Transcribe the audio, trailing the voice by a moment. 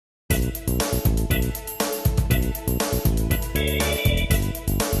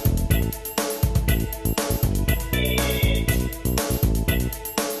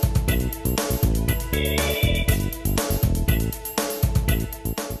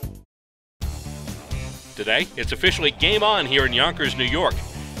Today, it's officially game on here in Yonkers, New York.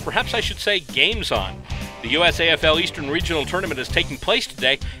 Perhaps I should say games on. The USAFL Eastern Regional Tournament is taking place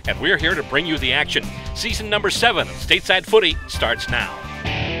today, and we're here to bring you the action. Season number 7 of Stateside Footy starts now.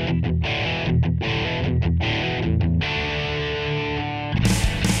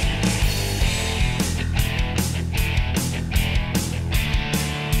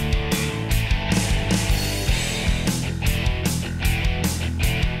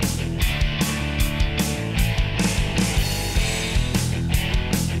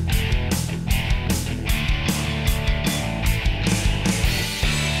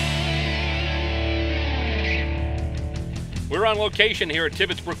 We're on location here at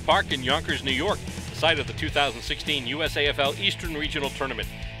Tibbetts Brook Park in Yonkers, New York, the site of the 2016 USAFL Eastern Regional Tournament.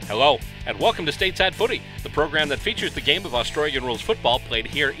 Hello, and welcome to Stateside Footy, the program that features the game of Australian Rules Football played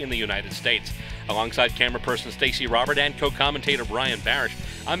here in the United States. Alongside camera person Stacey Robert and co-commentator Brian Barish,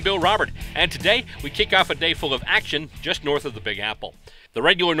 I'm Bill Robert, and today we kick off a day full of action just north of the Big Apple. The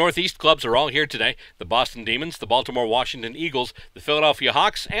regular Northeast clubs are all here today: the Boston Demons, the Baltimore-Washington Eagles, the Philadelphia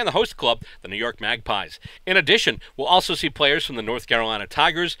Hawks, and the host club, the New York Magpies. In addition, we'll also see players from the North Carolina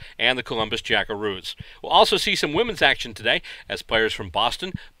Tigers and the Columbus Jackaroos. We'll also see some women's action today, as players from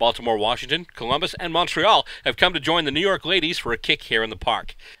Boston, Baltimore-Washington, Columbus, and Montreal have come to join the New York ladies for a kick here in the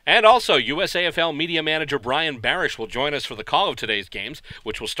park. And also, USAFL media manager Brian Barish will join us for the call of today's games,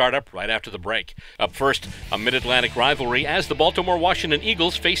 which will start up right after the break. Up first, a Mid-Atlantic rivalry as the Baltimore-Washington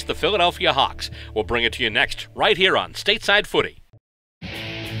Eagles face the Philadelphia Hawks. We'll bring it to you next, right here on Stateside Footy.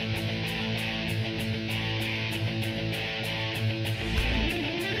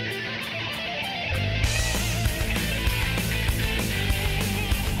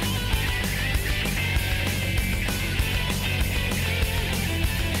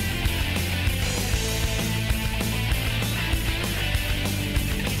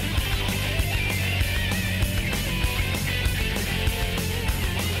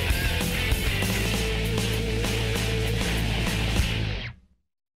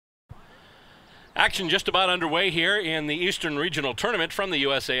 Action just about underway here in the Eastern Regional Tournament from the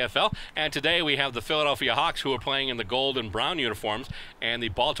USAFL, and today we have the Philadelphia Hawks, who are playing in the gold and brown uniforms, and the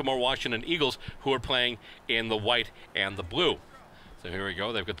Baltimore-Washington Eagles, who are playing in the white and the blue. So here we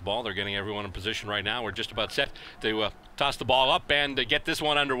go. They've got the ball. They're getting everyone in position right now. We're just about set to toss the ball up and get this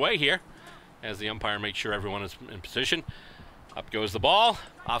one underway here, as the umpire makes sure everyone is in position. Up goes the ball.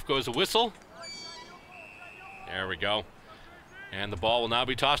 Off goes the whistle. There we go. And the ball will now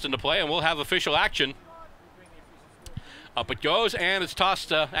be tossed into play, and we'll have official action. Up it goes, and it's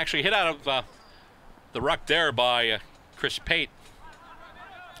tossed, actually hit out of the ruck there by Chris Bate.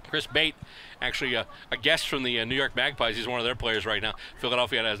 Chris Bate, actually a guest from the New York Magpies. He's one of their players right now.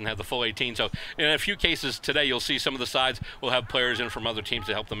 Philadelphia doesn't have the full 18, so in a few cases today you'll see some of the sides will have players in from other teams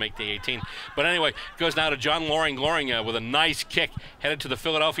to help them make the 18. But anyway, it goes now to John Loring. Loring with a nice kick, headed to the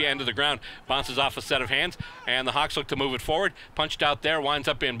Philadelphia end of the ground, bounces off a set of hands, and the Hawks look to move it forward. Punched out there, winds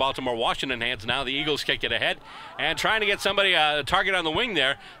up in Baltimore-Washington hands. Now the Eagles kick it ahead, and trying to get somebody a target on the wing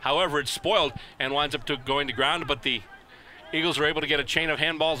there. However, it's spoiled and winds up going to ground, but the Eagles are able to get a chain of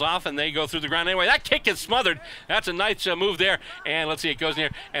handballs off, and they go through the ground anyway. That kick is smothered. That's a nice move there. And let's see, it goes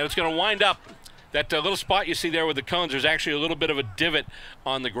near, and it's going to wind up. That little spot you see there with the cones, there's actually a little bit of a divot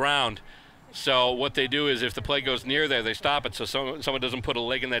on the ground. So what they do is if the play goes near there, they stop it so someone doesn't put a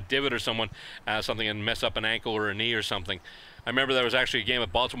leg in that divot or something and mess up an ankle or a knee or something. I remember there was actually a game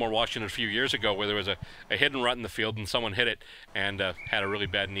at Baltimore-Washington a few years ago where there was a hit and run in the field, and someone hit it and had a really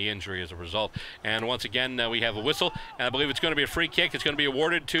bad knee injury as a result. And once again, we have a whistle, and I believe it's going to be a free kick. It's going to be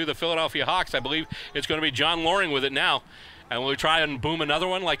awarded to the Philadelphia Hawks. I believe it's going to be John Loring with it now. And will he try and boom another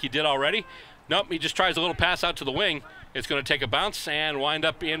one like he did already? Nope, he just tries a little pass out to the wing. It's going to take a bounce and wind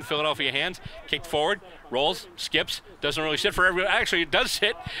up in Philadelphia hands. Kicked forward, rolls, skips, doesn't really sit for everyone. Actually, it does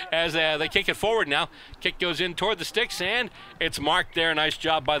sit as they kick it forward now. Kick goes in toward the sticks, and it's marked there. Nice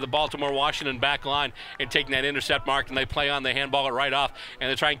job by the Baltimore-Washington back line in taking that intercept mark, and they play on. They handball it right off, and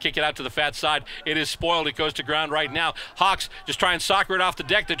they try and kick it out to the fat side. It is spoiled. It goes to ground right now. Hawks just try and soccer it off the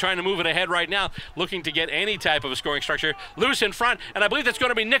deck. They're trying to move it ahead right now, looking to get any type of a scoring structure. Loose in front, and I believe that's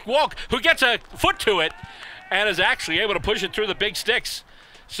going to be Nick Wolk, who gets a foot to it and is actually able to push it through the big sticks.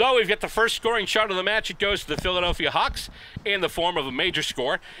 So we've got the first scoring shot of the match. It goes to the Philadelphia Hawks in the form of a major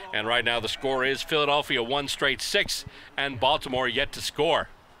score. And right now the score is Philadelphia 1 straight 6 and Baltimore yet to score.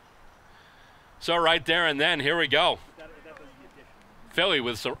 So right there and then, here we go. Philly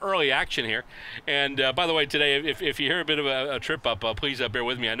with some early action here. And by the way, today, if you hear a bit of a trip up, please bear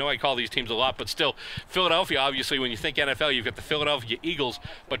with me. I know I call these teams a lot, but still, Philadelphia, obviously, when you think NFL, you've got the Philadelphia Eagles,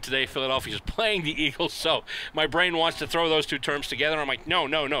 but today Philadelphia is playing the Eagles, so my brain wants to throw those two terms together. I'm like, no,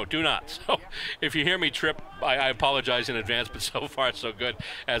 do not. So if you hear me trip, I apologize in advance, but so far so good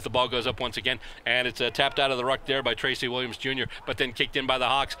as the ball goes up once again. And it's tapped out of the ruck there by Tracy Williams Jr., but then kicked in by the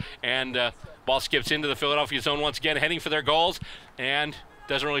Hawks. And ball skips into the Philadelphia zone once again, heading for their goals, and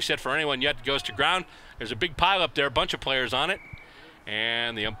doesn't really sit for anyone yet. Goes to ground. There's a big pile up there, a bunch of players on it,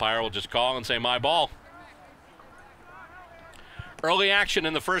 and the umpire will just call and say, my ball. Early action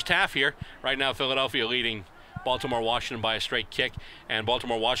in the first half here. Right now, Philadelphia leading Baltimore-Washington by a straight kick, and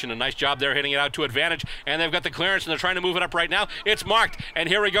Baltimore-Washington, nice job there hitting it out to advantage, and they've got the clearance, and they're trying to move it up right now. It's marked, and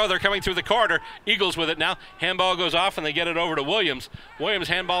here we go. They're coming through the corridor. Eagles with it now. Handball goes off, and they get it over to Williams. Williams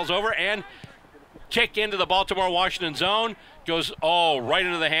handballs over, and kick into the Baltimore-Washington zone. Goes, right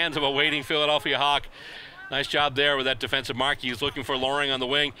into the hands of a waiting Philadelphia Hawk. Nice job there with that defensive mark. He's looking for Loring on the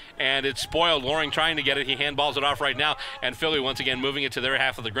wing, and it's spoiled. Loring trying to get it. He handballs it off right now, and Philly once again moving it to their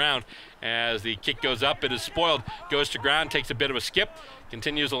half of the ground. As the kick goes up, it is spoiled. Goes to ground, takes a bit of a skip,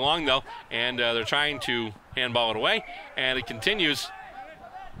 continues along though, and they're trying to handball it away, and it continues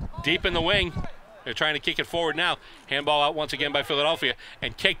deep in the wing. They're trying to kick it forward now. Handball out once again by Philadelphia,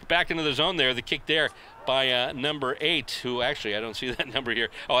 and kicked back into the zone there. The kick there by number 8, who actually, I don't see that number here.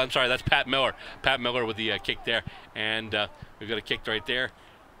 Oh, I'm sorry, that's Pat Miller. Pat Miller with the kick there. And we've got a kick right there.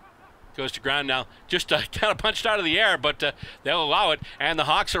 Goes to ground now. Just kind of punched out of the air, but they'll allow it. And the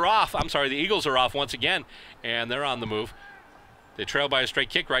Hawks are off. I'm sorry, the Eagles are off once again. And they're on the move. They trail by a straight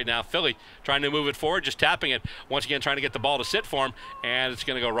kick right now. Philly trying to move it forward, just tapping it. Once again, trying to get the ball to sit for him. And it's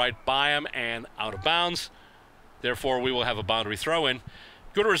going to go right by him and out of bounds. Therefore, we will have a boundary throw in.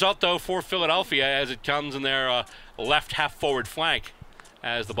 Good result, though, for Philadelphia as it comes in their left half-forward flank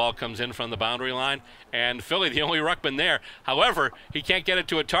as the ball comes in from the boundary line. And Philly, the only ruckman there. However, he can't get it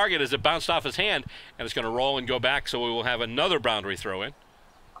to a target as it bounced off his hand, and it's going to roll and go back, so we will have another boundary throw in.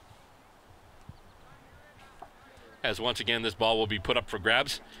 As once again, this ball will be put up for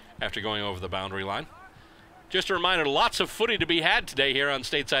grabs after going over the boundary line. Just a reminder, lots of footy to be had today here on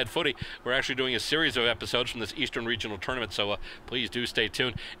Stateside Footy. We're actually doing a series of episodes from this Eastern Regional Tournament, so please do stay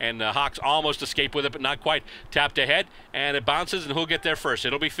tuned. And the Hawks almost escape with it, but not quite. Tapped ahead, and it bounces, and who'll get there first?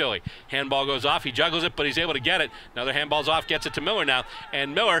 It'll be Philly. Handball goes off. He juggles it, but he's able to get it. Another handball's off, gets it to Miller now.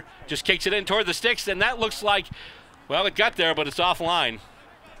 And Miller just kicks it in toward the sticks, and that looks like, well, it got there, but it's offline.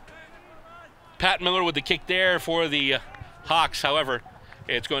 Pat Miller with the kick there for the Hawks. However,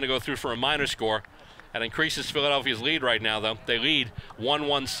 it's going to go through for a minor score. That increases Philadelphia's lead right now, though. They lead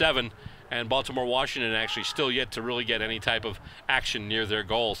 1-1-7, and Baltimore-Washington actually still yet to really get any type of action near their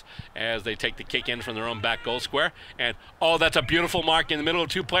goals as they take the kick in from their own back goal square. And, that's a beautiful mark in the middle of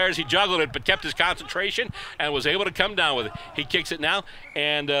two players. He juggled it, but kept his concentration and was able to come down with it. He kicks it now,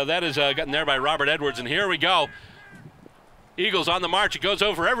 and that is gotten there by Robert Edwards. And here we go. Eagles on the march. It goes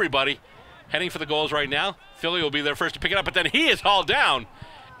over everybody. Heading for the goals right now. Philly will be there first to pick it up, but then he is hauled down.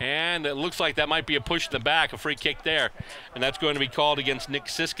 And it looks like that might be a push in the back, a free kick there. And that's going to be called against Nick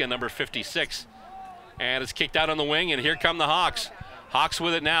Siska, number 56. And it's kicked out on the wing, and here come the Hawks. Hawks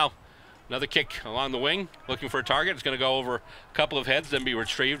with it now. Another kick along the wing, looking for a target. It's going to go over a couple of heads, then be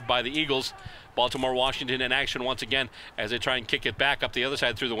retrieved by the Eagles. Baltimore-Washington in action once again as they try and kick it back up the other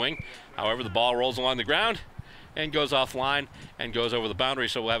side through the wing. However, the ball rolls along the ground and goes offline and goes over the boundary.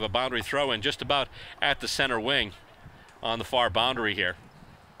 So we'll have a boundary throw in just about at the center wing on the far boundary here.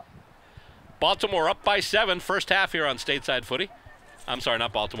 Baltimore up by 7, first half here on Stateside Footy. I'm sorry,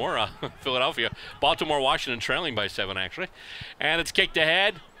 not Baltimore, Philadelphia. Baltimore-Washington trailing by 7, actually. And it's kicked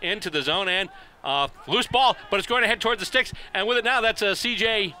ahead into the zone, and loose ball, but it's going to head towards the sticks. And with it now, that's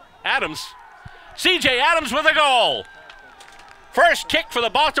C.J. Adams. C.J. Adams with a goal. First kick for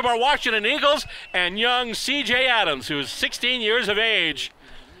the Baltimore-Washington Eagles, and young C.J. Adams, who's 16 years of age,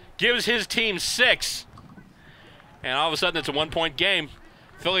 gives his team 6. And all of a sudden, it's a 1-point game.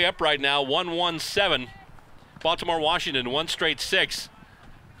 Philly up right now, 1-1-7. Baltimore-Washington, 1 straight 6.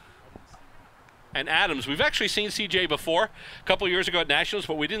 And Adams, we've actually seen CJ before, a couple of years ago at Nationals,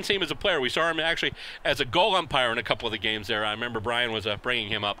 but we didn't see him as a player. We saw him actually as a goal umpire in a couple of the games there. I remember Brian was bringing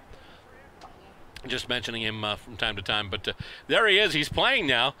him up, just mentioning him from time to time. But there he is. He's playing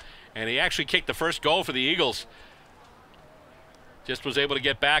now, and he actually kicked the first goal for the Eagles. Just was able to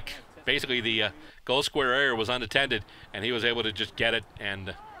get back. Basically, the goal square area was unattended, and he was able to just get it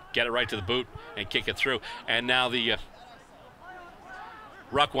and get it right to the boot and kick it through. And now the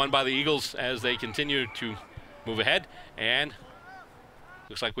ruck won by the Eagles as they continue to move ahead. And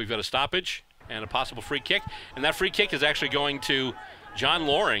looks like we've got a stoppage and a possible free kick. And that free kick is actually going to John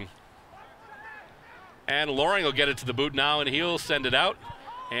Loring. And Loring will get it to the boot now, and he'll send it out.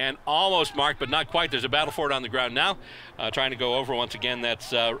 And almost marked, but not quite. There's a battle for it on the ground now. Trying to go over once again.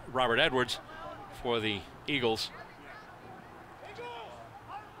 That's Robert Edwards for the Eagles.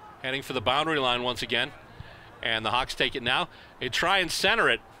 Heading for the boundary line once again. And the Hawks take it now. They try and center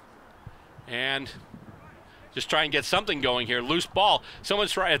it. And just try and get something going here. Loose ball.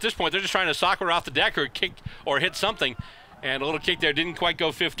 Someone's trying, at this point, they're just trying to soccer off the deck or kick or hit something. And a little kick there didn't quite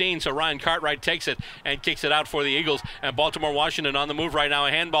go 15, so Ryan Cartwright takes it and kicks it out for the Eagles. And Baltimore-Washington on the move right now.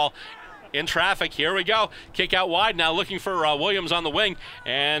 A handball in traffic. Here we go. Kick out wide now, looking for Williams on the wing.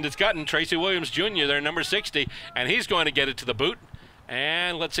 And it's gotten Tracy Williams Jr., their number 60, and he's going to get it to the boot.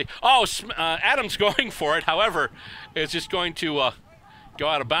 And let's see. Oh, Adams going for it. However, it's just going to go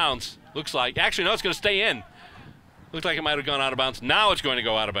out of bounds. Looks like. Actually, no, it's going to stay in. Looks like it might have gone out of bounds. Now it's going to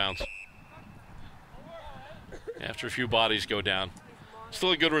go out of bounds. After a few bodies go down.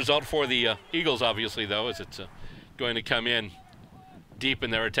 Still a good result for the Eagles, obviously, though, as it's going to come in deep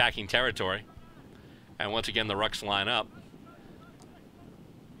in their attacking territory. And once again, the Rucks line up.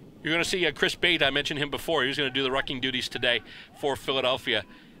 You're going to see Chris Bate. I mentioned him before. He was going to do the rucking duties today for Philadelphia.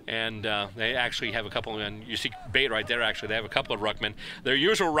 And they actually have a couple, and you see Bate right there, actually. They have a couple of ruckmen. Their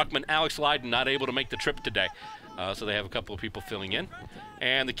usual ruckman, Alex Lydon, not able to make the trip today. So they have a couple of people filling in.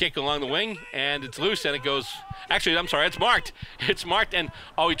 And the kick along the wing, and it's loose, and it goes, actually, I'm sorry, it's marked. It's marked, and,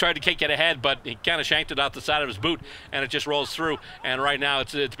 oh, he tried to kick it ahead, but he kind of shanked it out the side of his boot, and it just rolls through. And right now,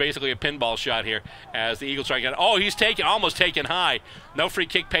 it's basically a pinball shot here as the Eagles try to get it. Oh, he's almost taken high. No free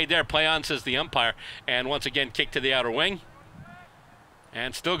kick paid there. Play on, says the umpire. And once again, kick to the outer wing.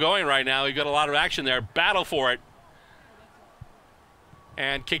 And still going right now. You've got a lot of action there. Battle for it.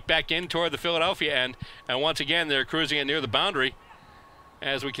 And kick back in toward the Philadelphia end. And once again, they're cruising it near the boundary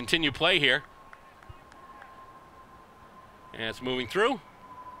as we continue play here. And it's moving through.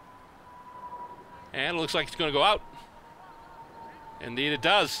 And it looks like it's going to go out. Indeed it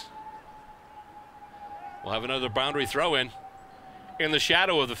does. We'll have another boundary throw in the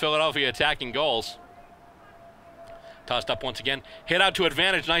shadow of the Philadelphia attacking goals. Tossed up once again. Hit out to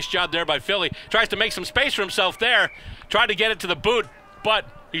advantage. Nice job there by Philly. Tries to make some space for himself there. Tried to get it to the boot, but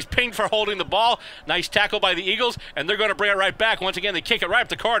he's pinged for holding the ball. Nice tackle by the Eagles, and they're going to bring it right back. Once again, they kick it right up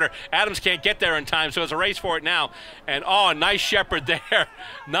the corner. Adams can't get there in time, so it's a race for it now. And, oh, nice shepherd there.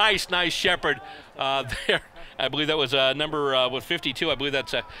 Nice shepherd there. I believe that was number with 52. I believe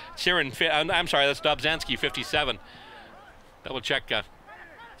that's Siren. I'm sorry, that's Dobzhansky, 57. Double check.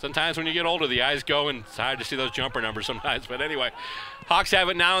 Sometimes when you get older, the eyes go, and it's hard to see those jumper numbers sometimes. But anyway, Hawks have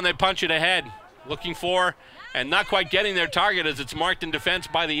it now, and they punch it ahead. Looking for, and not quite getting their target as it's marked in defense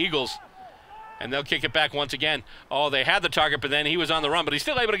by the Eagles. And they'll kick it back once again. Oh, they had the target, but then he was on the run. But he's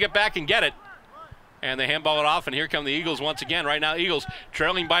still able to get back and get it. And they handball it off, and here come the Eagles once again. Right now, Eagles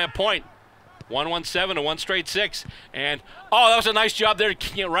trailing by a point. 1-1-7 to 1 straight 6. And, oh, that was a nice job there,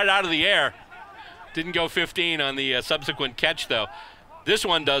 kicking it right out of the air. Didn't go 15 on the subsequent catch, though. This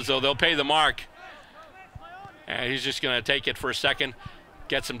one does, though. They'll pay the mark. And he's just going to take it for a second,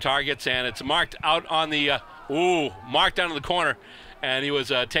 get some targets, and it's marked out on the, marked down in the corner. And he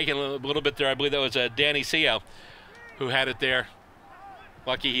was taking a little bit there. I believe that was Danny Seo who had it there.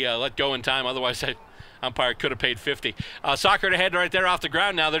 Lucky he let go in time. Otherwise, that umpire could have paid 50. Soccer ahead right there off the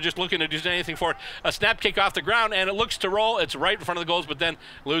ground now. They're just looking to do anything for it. A snap kick off the ground, and it looks to roll. It's right in front of the goals, but then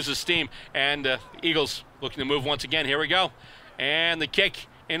loses steam. And Eagles looking to move once again. Here we go. And the kick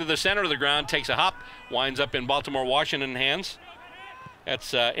into the center of the ground takes a hop, winds up in Baltimore-Washington hands.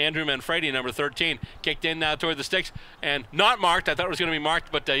 That's Andrew Manfredi, number 13. Kicked in now toward the sticks, and not marked. I thought it was going to be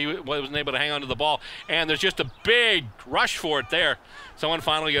marked, but he wasn't able to hang on to the ball. And there's just a big rush for it there. Someone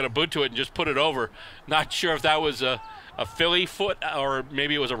finally got a boot to it and just put it over. Not sure if that was a Philly foot or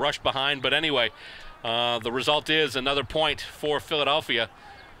maybe it was a rush behind, but anyway, the result is another point for Philadelphia.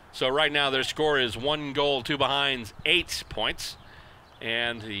 So right now their score is 1 goal, 2 behinds, 8 points.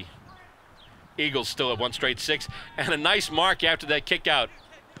 And the Eagles still at 1 straight 6. And a nice mark after that kick out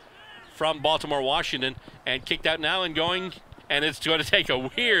from Baltimore-Washington. And kicked out now and going. And it's going to take a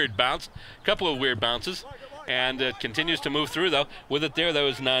weird bounce. A couple of weird bounces. And it continues to move through, though. With it there, that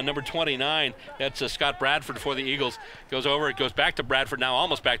was number 29. That's Scott Bradford for the Eagles. Goes over, it goes back to Bradford now,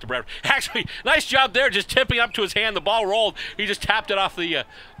 almost back to Bradford. Actually, nice job there, just tipping up to his hand. The ball rolled. He just tapped it off the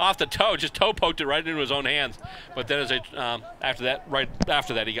toe, just toe poked it right into his own hands. But then after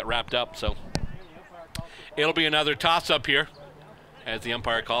that, he got wrapped up. So it'll be another toss-up here as the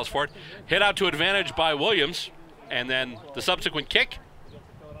umpire calls for it. Hit out to advantage by Williams. And then the subsequent kick,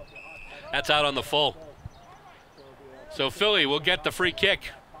 that's out on the full. So Philly will get the free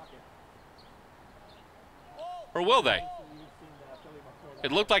kick. Or will they?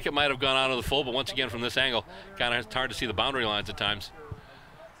 It looked like it might have gone out of the full, but once again from this angle, kind of hard to see the boundary lines at times.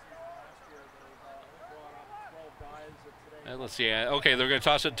 And let's see. Okay, they're going to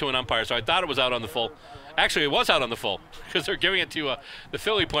toss it to an umpire, so I thought it was out on the full. Actually, it was out on the full because they're giving it to the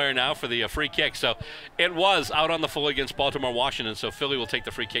Philly player now for the free kick. So it was out on the full against Baltimore-Washington, so Philly will take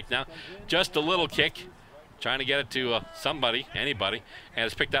the free kick now. Just a little kick, trying to get it to somebody, anybody, and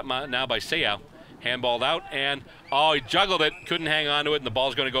it's picked up now by Seau. Handballed out, and oh, he juggled it, couldn't hang on to it, and the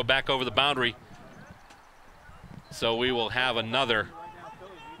ball's going to go back over the boundary. So we will have another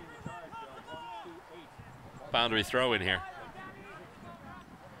boundary throw in here.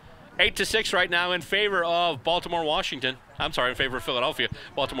 8-6 right now in favor of Baltimore-Washington. I'm sorry, in favor of Philadelphia.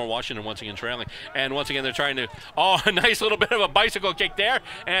 Baltimore-Washington once again trailing. And once again, they're trying to, oh, a nice little bit of a bicycle kick there,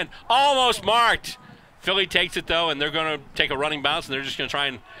 and almost marked. Philly takes it, though, and they're going to take a running bounce, and they're just going to try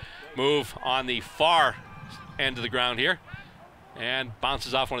and move on the far end of the ground here. And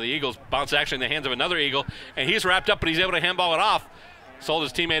bounces off one of the Eagles. Bounces actually in the hands of another Eagle, and he's wrapped up, but he's able to handball it off. Sold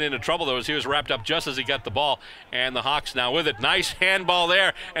his teammate into trouble, though, as he was wrapped up just as he got the ball. And the Hawks now with it. Nice handball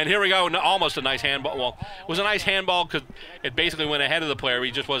there. And here we go. Almost a nice handball. Well, it was a nice handball because it basically went ahead of the player.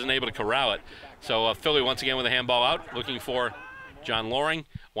 He just wasn't able to corral it. So Philly once again with a handball out, looking for John Loring.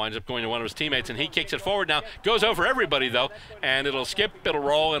 Winds up going to one of his teammates, and he kicks it forward now. Goes over everybody, though, and it'll skip, it'll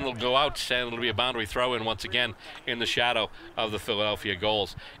roll, and it'll go out, and it'll be a boundary throw-in once again in the shadow of the Philadelphia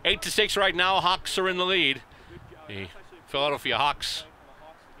goals. 8-6 right now. Hawks are in the lead. The Philadelphia Hawks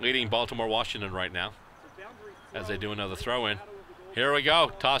leading Baltimore-Washington right now as they do another throw-in. Here we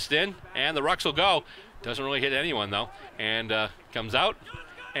go, tossed in, and the rucks will go. Doesn't really hit anyone, though, and comes out.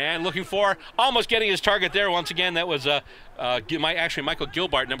 And looking for, almost getting his target there once again. That was actually Michael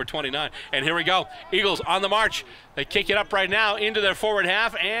Gilbart, number 29. And here we go, Eagles on the march. They kick it up right now into their forward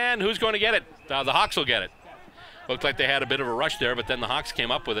half, and who's going to get it? The Hawks will get it. Looked like they had a bit of a rush there, but then the Hawks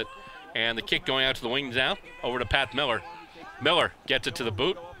came up with it. And the kick going out to the wings now, over to Pat Miller. Miller gets it to the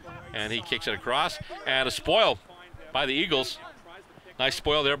boot, and he kicks it across. And a spoil by the Eagles. Nice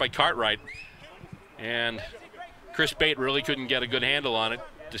spoil there by Cartwright. And Chris Bate really couldn't get a good handle on it.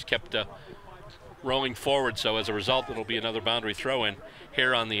 Just kept rolling forward. So as a result, it'll be another boundary throw-in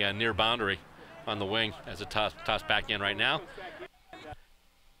here on the near boundary on the wing as a toss back in right now.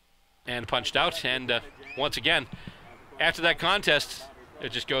 And punched out. And once again, after that contest,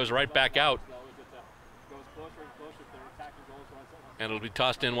 it just goes right back out. And it'll be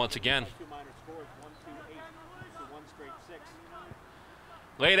tossed in once again.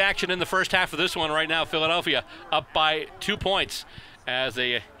 Late action in the first half of this one right now. Philadelphia up by 2 points as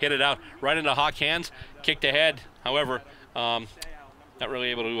they hit it out right into Hawk hands. Kicked ahead, however, not really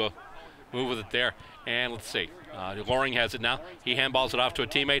able to move with it there. And let's see, Loring has it now. He handballs it off to a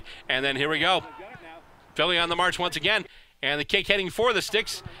teammate. And then here we go. Philly on the march once again. And the kick heading for the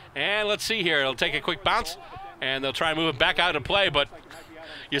sticks. And let's see here. It'll take a quick bounce. And they'll try and move it back out of play. But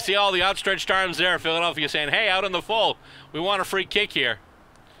you see all the outstretched arms there. Philadelphia saying, hey, out in the full. We want a free kick here.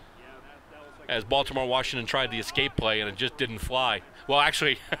 As Baltimore-Washington tried the escape play, and it just didn't fly. Well,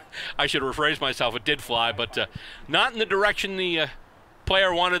 actually, I should rephrase myself. It did fly, but not in the direction the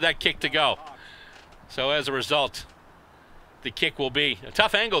player wanted that kick to go. So as a result, the kick will be a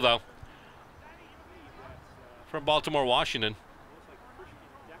tough angle, though, from Baltimore-Washington.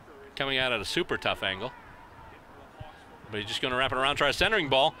 Coming out at a super tough angle. But he's just going to wrap it around, try a centering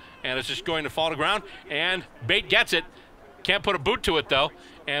ball, and it's just going to fall to ground. And Bate gets it. Can't put a boot to it, though.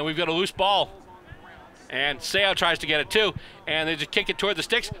 And we've got a loose ball. And Seau tries to get it, too. And they just kick it toward the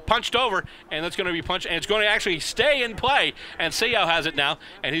sticks, punched over, and that's going to be punched. And it's going to actually stay in play. And Seau has it now,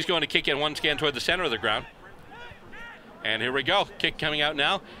 and he's going to kick it once again toward the center of the ground. And here we go. Kick coming out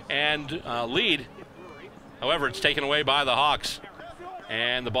now. And lead. However, it's taken away by the Hawks.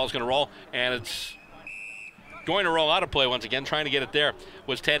 And the ball's going to roll. And it's going to roll out of play once again. Trying to get it there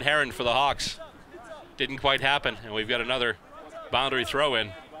was Ted Herron for the Hawks. Didn't quite happen. And we've got another boundary throw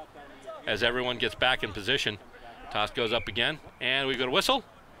in as everyone gets back in position. Toss goes up again. And we've got a whistle.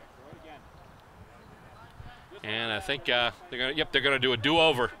 And I think they're going to do a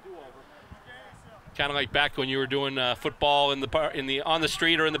do-over. Kind of like back when you were doing football on the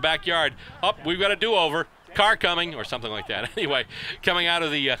street or in the backyard. Oh, we've got a do-over. Car coming, or something like that. Anyway, coming out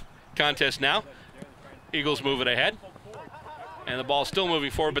of the contest now. Eagles move it ahead. And the ball's still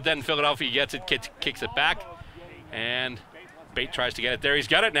moving forward, but then Philadelphia gets it, kicks it back. And Bate tries to get it there. He's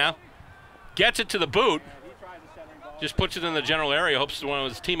got it now. Gets it to the boot. Just puts it in the general area, hopes one of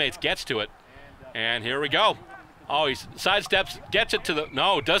his teammates gets to it. And here we go. Oh, he sidesteps, gets it to the,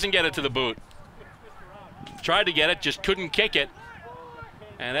 no, doesn't get it to the boot. Tried to get it, just couldn't kick it.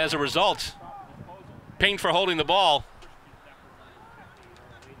 And as a result, pinged for holding the ball.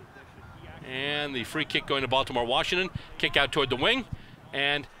 And the free kick going to Baltimore-Washington. Kick out toward the wing.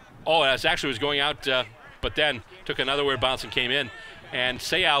 And, oh, it actually was going out, but then took another weird bounce and came in. And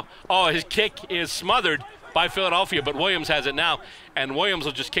Sayao, oh, his kick is smothered by Philadelphia, but Williams has it now. And Williams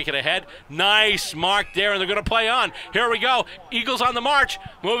will just kick it ahead. Nice mark there, and they're going to play on. Here we go. Eagles on the march,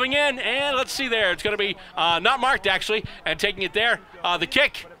 moving in, and let's see there. It's going to be not marked, actually, and taking it there. The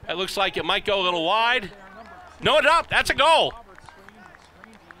kick, it looks like it might go a little wide. No, it's not. That's a goal.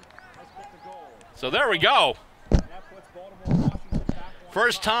 So there we go.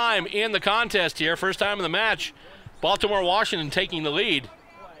 First time in the contest here, first time in the match. Baltimore-Washington taking the lead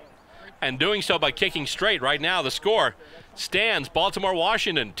and doing so by kicking straight. Right now the score stands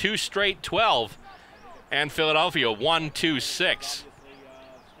Baltimore-Washington 2 straight 12 and Philadelphia 1-2-6.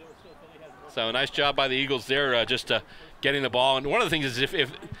 So nice job by the Eagles there, just getting the ball. And one of the things is if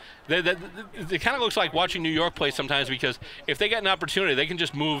it kind of looks like watching New York play sometimes, because if they get an opportunity, they can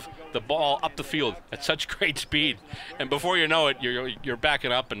just move the ball up the field at such great speed, and before you know it, you're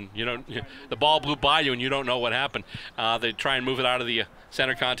backing up, and the ball blew by you, and you don't know what happened. They try and move it out of the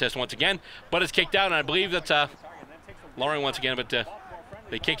center contest once again, but it's kicked out, and I believe that's Loring once again, but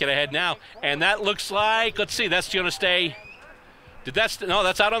they kick it ahead now, and that looks like, let's see, that's going to stay. No,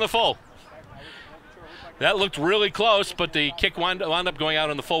 that's out on the full. That looked really close, but the kick wound up going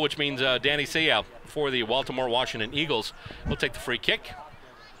out on the full, which means Danny Sayao for the Baltimore-Washington Eagles will take the free kick.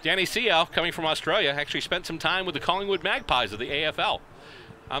 Danny Sayao, coming from Australia, actually spent some time with the Collingwood Magpies of the AFL.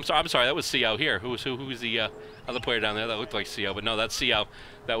 I'm sorry, that was Sayao here. Who was the other player down there? That looked like Sayao, but no, that's Sayao.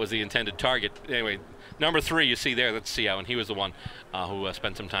 That was the intended target. Anyway, number 3 you see there, that's Sayao, and he was the one who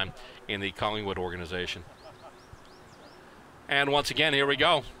spent some time in the Collingwood organization. And once again, here we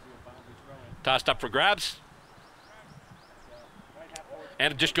go. Tossed up for grabs.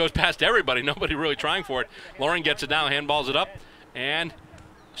 And it just goes past everybody. Nobody really trying for it. Loring gets it now, handballs it up. And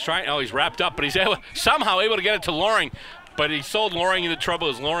he's wrapped up, but he's somehow able to get it to Loring. But he sold Loring into trouble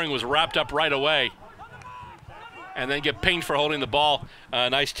as Loring was wrapped up right away. And then get pinged for holding the ball.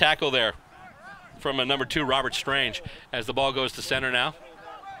 Nice tackle there from number 2, Robert Strange, as the ball goes to center now.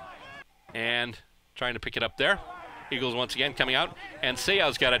 And trying to pick it up there. Eagles once again coming out, and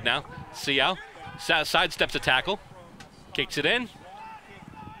Sayao's got it now. Sayao sidesteps a tackle, kicks it in,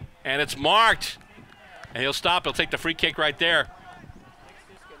 and it's marked. And he'll stop. He'll take the free kick right there.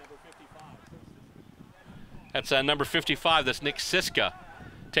 That's number 55. That's Nick Siska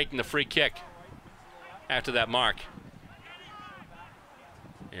taking the free kick after that mark.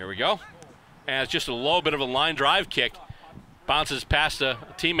 Here we go. And it's just a low bit of a line drive kick. Bounces past a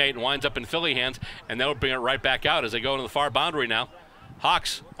teammate and winds up in Philly hands, and they'll bring it right back out as they go into the far boundary now.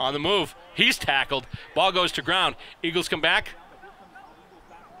 Hawks on the move. He's tackled. Ball goes to ground. Eagles come back.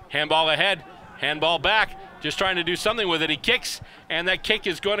 Handball ahead. Handball back. Just trying to do something with it. He kicks, and that kick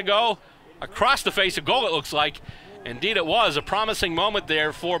is going to go across the face of goal, it looks like. Indeed it was. A promising moment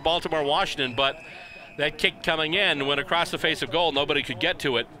there for Baltimore-Washington, but that kick coming in went across the face of goal. Nobody could get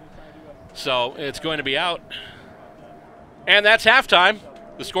to it. So it's going to be out. And that's halftime.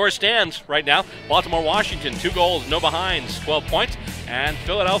 The score stands right now. Baltimore-Washington, 2 goals, no behinds, 12 points. And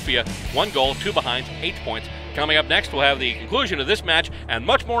Philadelphia, 1 goal, 2 behinds, 8 points. Coming up next, we'll have the conclusion of this match and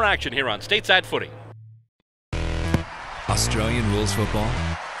much more action here on Stateside Footy. Australian Rules Football?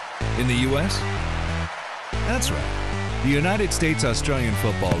 In the U.S.? That's right. The United States Australian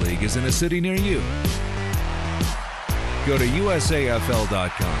Football League is in a city near you. Go to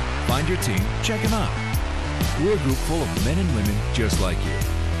USAFL.com, find your team, check them out. We're a group full of men and women just like you.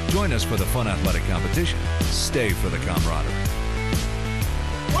 Join us for the fun athletic competition. Stay for the camaraderie.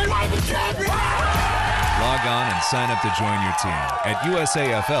 We are the champions! Log on and sign up to join your team at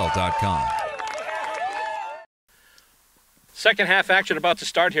USAFL.com. Second half action about to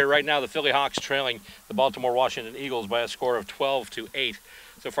start here right now. The Philly Hawks trailing the Baltimore-Washington Eagles by a score of 12-8.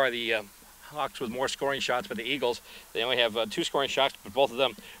 So far the Hawks with more scoring shots, but the Eagles, they only have 2 scoring shots, but both of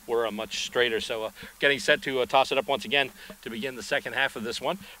them were much straighter. So getting set to toss it up once again to begin the second half of this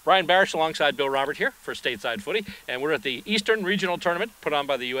one. Brian Barish alongside Bill Robert here for Stateside Footy, and we're at the Eastern Regional Tournament put on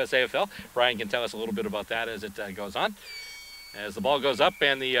by the USAFL. Brian can tell us a little bit about that as it goes on. As the ball goes up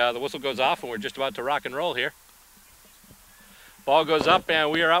and the whistle goes off, and we're just about to rock and roll here. Ball goes up, and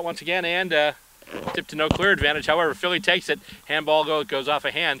we are out once again, and tip to no clear advantage. However, Philly takes it. Handball goes off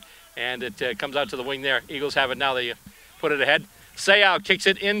a hand, and it comes out to the wing there. Eagles have it now. They put it ahead. Sayao kicks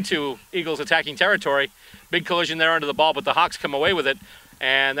it into Eagles attacking territory. Big collision there under the ball, but the Hawks come away with it,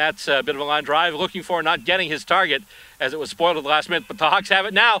 and that's a bit of a line drive. Looking for, not getting his target, as it was spoiled at the last minute, but the Hawks have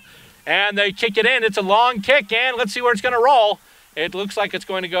it now, and they kick it in. It's a long kick, and let's see where it's going to roll. It looks like it's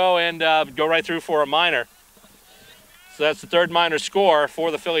going to go and go right through for a minor. So that's the third minor score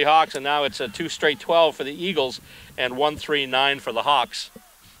for the Philly Hawks, and now it's a 2 straight 12 for the Eagles and 1-3-9 for the Hawks.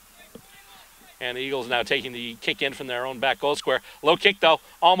 And the Eagles now taking the kick in from their own back goal square. Low kick, though,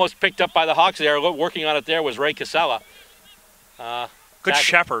 almost picked up by the Hawks there. Working on it there was Ray Casella. Good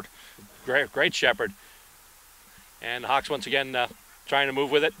shepherd. Great shepherd. And the Hawks once again trying to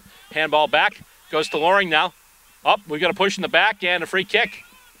move with it. Handball back. Goes to Loring now. Up, we got a push in the back and a free kick.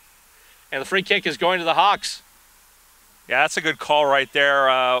 And the free kick is going to the Hawks. Yeah, that's a good call right there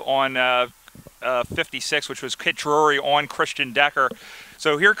on 56, which was Kit Drury on Christian Decker.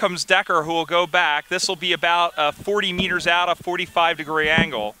 So here comes Decker, who will go back. This will be about 40 meters out, a 45-degree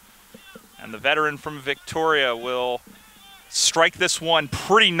angle. And the veteran from Victoria will strike this one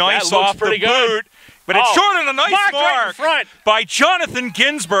pretty nice off the boot. But it's short and a nice mark right in front by Jonathan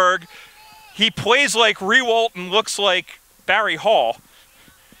Ginsberg. He plays like Rewalt and looks like Barry Hall.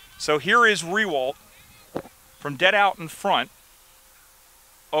 So here is Rewalt from dead out in front.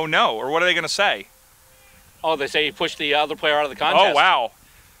 Oh no, or what are they going to say? Oh, they say he pushed the other player out of the contest. Oh, wow.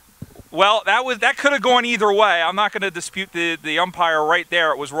 Well, that could have gone either way. I'm not going to dispute the umpire right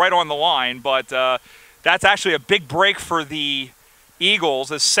there. It was right on the line, but that's actually a big break for the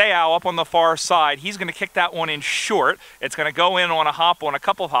Eagles as Seau up on the far side. He's going to kick that one in short. It's going to go in on a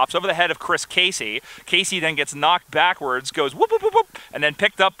couple of hops over the head of Chris Casey. Casey then gets knocked backwards, goes whoop, whoop, whoop, whoop, and then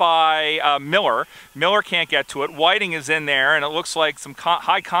picked up by Miller. Miller can't get to it. Whiting is in there, and it looks like some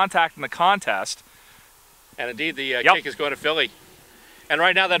high contact in the contest. And indeed, the kick is going to Philly. And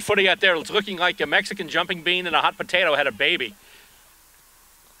right now, that footy out there, it's looking like a Mexican jumping bean and a hot potato had a baby.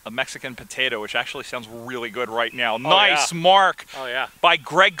 A Mexican potato, which actually sounds really good right now. Nice mark by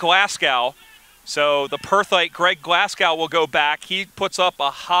Greg Glasgow. So the Perthite Greg Glasgow will go back. He puts up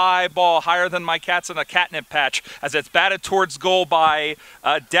a high ball, higher than my cat's in a catnip patch, as it's batted towards goal by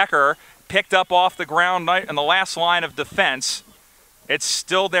Decker. Picked up off the ground in the last line of defense. It's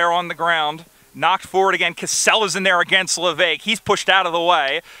still there on the ground. Knocked forward again. Casella's in there against Levesque. He's pushed out of the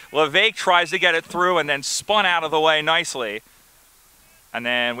way. Levesque tries to get it through and then spun out of the way nicely. And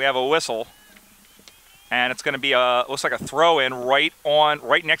then we have a whistle. And it's going to be looks like a throw-in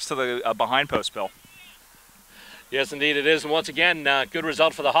right next to the behind post, Bill. Yes, indeed it is. And once again, good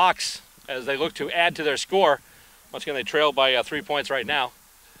result for the Hawks as they look to add to their score. Once again, they trail by 3 points right now.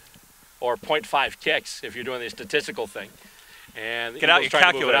 Or 0.5 kicks if you're doing the statistical thing. And get out your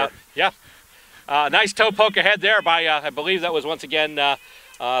calculator. Yeah. Nice toe poke ahead there by, I believe that was once again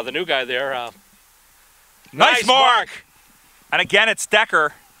the new guy there. Nice mark! And again, it's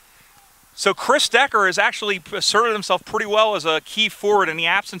Decker. So Chris Decker has actually asserted himself pretty well as a key forward in the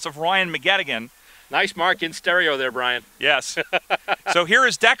absence of Ryan McGettigan. Nice mark in stereo there, Brian. Yes. So here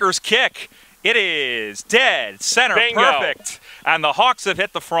is Decker's kick. It is dead center. Bingo. Perfect. And the Hawks have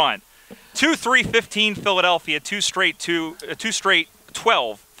hit the front. 2-3-15 Philadelphia, 2 straight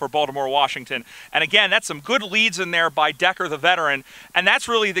 12 for Baltimore-Washington. And again, that's some good leads in there by Decker, the veteran. And that's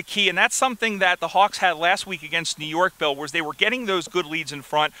really the key. And that's something that the Hawks had last week against New York, Bill, was they were getting those good leads in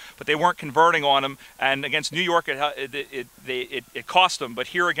front, but they weren't converting on them. And against New York, it cost them. But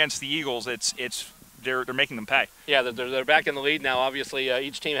here against the Eagles, they're making them pay. Yeah, they're back in the lead now. Obviously,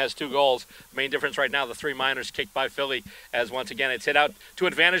 each team has 2 goals. Main difference right now, the 3 minors kicked by Philly, as once again it's hit out to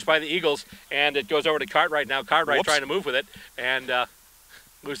advantage by the Eagles, and it goes over to Cartwright now. Cartwright trying to move with it, and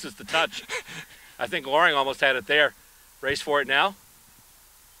loses the touch. I think Loring almost had it there. Race for it now.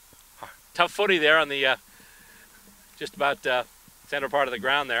 Tough footy there on the just about center part of the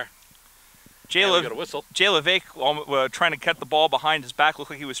ground there. Jay Levesque trying to cut the ball behind his back. Looked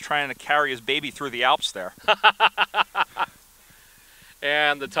like he was trying to carry his baby through the Alps there.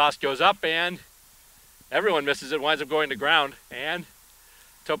 And the toss goes up, and everyone misses it, winds up going to ground. And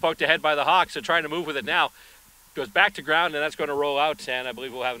toe poked ahead by the Hawks. They're trying to move with it now. Goes back to ground, and that's going to roll out, and I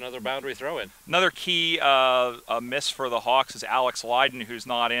believe we'll have another boundary throw in. Another key miss for the Hawks is Alex Lydon, who's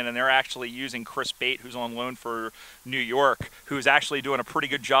not in, and they're actually using Chris Bate, who's on loan for New York, who's actually doing a pretty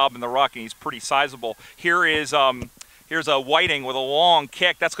good job in the ruck, and he's pretty sizable. Here's a Whiting with a long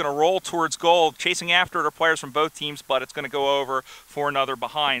kick. That's going to roll towards goal. Chasing after it are players from both teams, but it's going to go over for another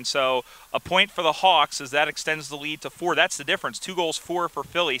behind. So a point for the Hawks as that extends the lead to 4. That's the difference. 2 goals, 4 for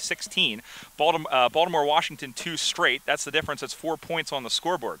Philly, 16. Baltimore-Washington, 2 straight. That's the difference. It's 4 points on the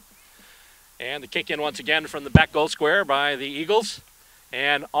scoreboard. And the kick in once again from the back goal square by the Eagles.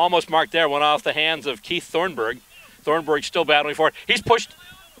 And almost marked there. Went off the hands of Keith Thornburg. Thornburg still battling for it. He's pushed.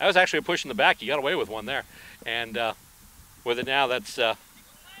 That was actually a push in the back. He got away with one there. And with it now, that's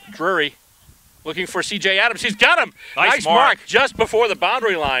Drury looking for C.J. Adams. He's got him. Nice mark just before the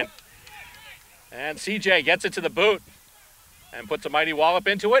boundary line. And C.J. gets it to the boot and puts a mighty wallop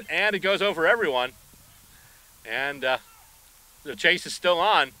into it, and it goes over everyone. And the chase is still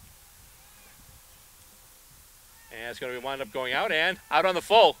on. And it's going to wind up going out and out on the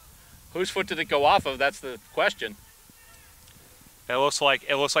full. Whose foot did it go off of? That's the question. It looks like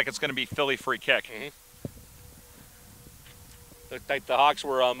it's going to be Philly free kick. Looked like the Hawks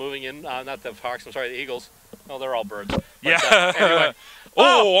were moving in. Not the Hawks. I'm sorry, the Eagles. Oh, they're all birds. But, yeah. Anyway.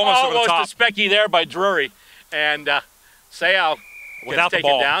 Almost over the top. A specky there by Drury, and Sayal without the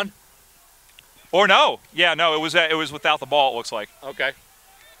taken ball down. Or no? Yeah, no. It was without the ball. It looks like. Okay.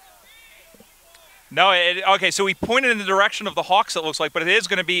 No, okay. So he pointed in the direction of the Hawks. It looks like, but it's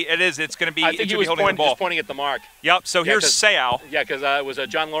going to be. It's going to be. I think he was just pointing at the mark. Yep. So here's Sayal. Yeah, because it was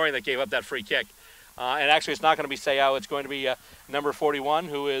John Loring that gave up that free kick, and actually it's not going to be Sayal. It's going to be number 41,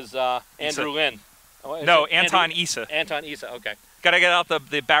 who is Andrew Lynn. Oh, no, Anton Issa. Anton Issa. Okay. Got to get out the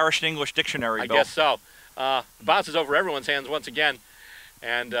Barish English dictionary. I guess so. Bounces over everyone's hands once again,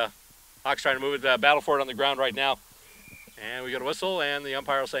 and Hawks trying to move it, battle for it on the ground right now. And we got a whistle, and the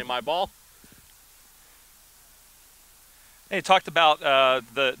umpire will say my ball. Hey, talked about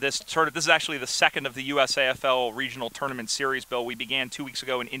this is actually the second of the USAFL regional tournament series, Bill. We began 2 weeks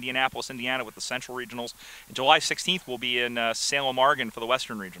ago in Indianapolis, Indiana with the Central Regionals. And July 16th we'll be in Salem, Oregon for the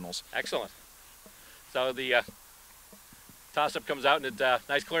Western Regionals. Excellent. So the toss-up comes out, and it's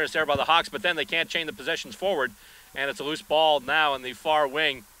nice clearance there by the Hawks, but then they can't chain the possessions forward, and it's a loose ball now in the far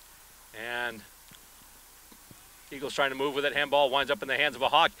wing. And Eagles trying to move with it. Handball winds up in the hands of a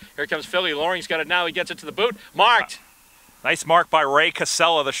Hawk. Here comes Philly. Loring's got it now. He gets it to the boot. Marked. Nice mark by Ray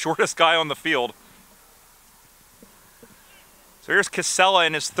Casella, the shortest guy on the field. So here's Casella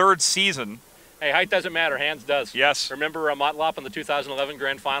in his third season. Hey, height doesn't matter. Hands does. Yes. Remember Motlop in the 2011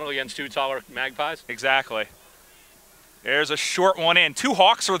 Grand Final against two taller Magpies? Exactly. There's a short one in. Two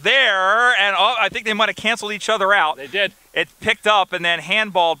Hawks are there, and I think they might have canceled each other out. They did. It picked up and then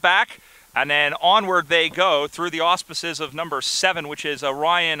handballed back, and then onward they go through the auspices of number 7, which is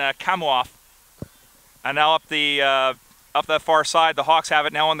Ryan Kamuoff. And now up the far side, the Hawks have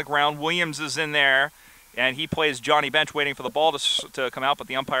it now on the ground. Williams is in there, and he plays Johnny Bench waiting for the ball to come out, but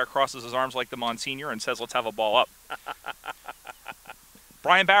the umpire crosses his arms like the Monsignor and says, let's have a ball up.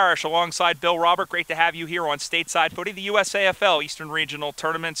 Brian Barish alongside Bill Robert. Great to have you here on Stateside Footy. The USAFL Eastern Regional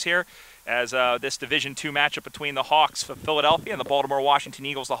Tournaments here as this Division II matchup between the Hawks of Philadelphia and the Baltimore-Washington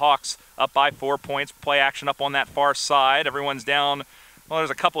Eagles. The Hawks up by 4 points. Play action up on that far side. Everyone's down. Well,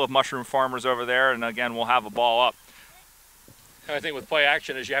 there's a couple of mushroom farmers over there, and again, we'll have a ball up. The only thing with play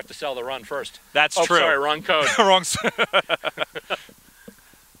action is you have to sell the run first. That's true. Sorry, wrong code. Wrong.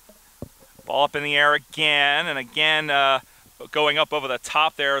 Ball up in the air again, and again going up over the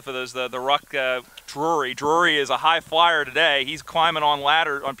top there for the ruck Drury. Drury is a high flyer today. He's climbing on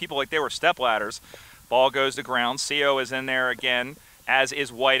ladders, on people like they were step ladders. Ball goes to ground. CO is in there again, as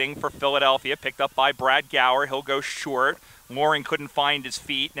is Whiting for Philadelphia. Picked up by Brad Gower. He'll go short. Loring couldn't find his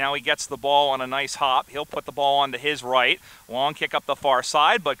feet. Now he gets the ball on a nice hop. He'll put the ball onto his right. Long kick up the far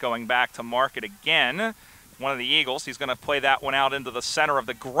side, but going back to mark it again. One of the Eagles. He's going to play that one out into the center of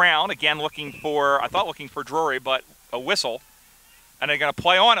the ground. Again, looking for Drury, but a whistle. And they're going to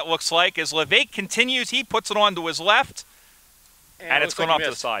play on, it looks like, as Levake continues. He puts it on to his left, and it's going off to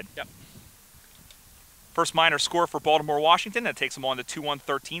the side. Yep. First minor score for Baltimore-Washington. That takes them on to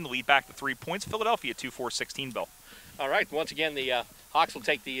 2-1-13. The lead back to 3 points. Philadelphia 2-4-16, Bill. All right. Once again, the Hawks will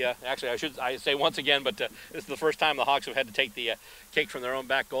take the. Actually, I say once again, but this is the first time the Hawks have had to take the cake from their own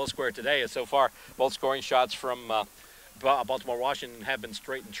back goal square today. So far, both scoring shots from Baltimore-Washington have been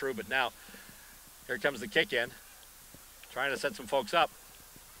straight and true. But now, here comes the kick in, trying to set some folks up,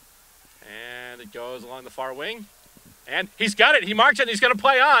 and it goes along the far wing. And he's got it. He marks it. And he's going to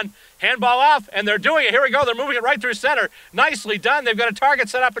play on. Handball off, and they're doing it. Here we go. They're moving it right through center. Nicely done. They've got a target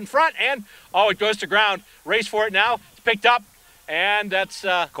set up in front, and it goes to ground. Race for it now. It's picked up, and that's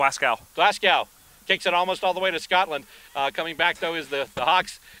Glasgow. Glasgow kicks it almost all the way to Scotland. Coming back though is the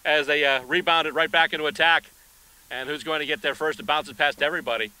Hawks as they rebound it right back into attack. And who's going to get there first? It bounces past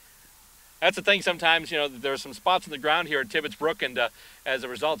everybody. That's the thing. Sometimes there's some spots in the ground here at Tibbetts Brook, and as a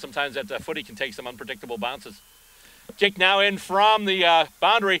result, sometimes that footy can take some unpredictable bounces. Kick now in from the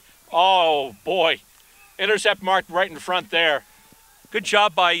boundary. Oh, boy. Intercept marked right in front there. Good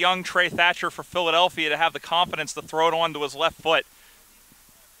job by young Trey Thatcher for Philadelphia to have the confidence to throw it onto his left foot.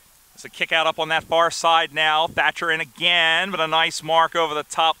 It's a kick out up on that far side now. Thatcher in again, but a nice mark over the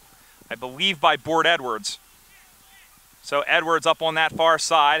top, I believe, by Board Edwards. So Edwards up on that far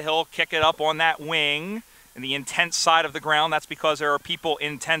side. He'll kick it up on that wing in the intense side of the ground. That's because there are people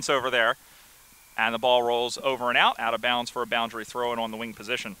intense over there. And the ball rolls over and out of bounds for a boundary throw in on the wing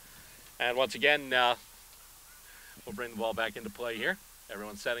position. And once again, we'll bring the ball back into play here.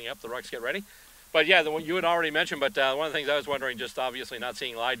 Everyone's setting up. The Rucks get ready. But yeah, the one you had already mentioned, but one of the things I was wondering, just obviously not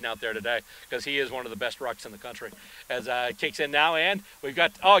seeing Lydon out there today, because he is one of the best rucks in the country, as it kicks in now, and we've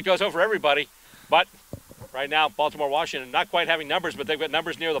got, it goes over everybody, but right now, Baltimore-Washington not quite having numbers, but they've got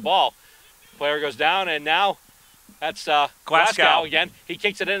numbers near the ball. Player goes down, and now that's Glasgow again. He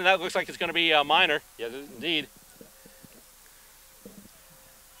kicks it in, and that looks like it's going to be Minor. Yes, indeed.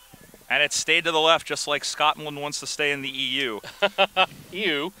 And it stayed to the left, just like Scotland wants to stay in the EU.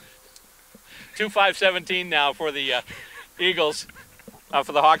 EU. 2-5-17 now for the Eagles,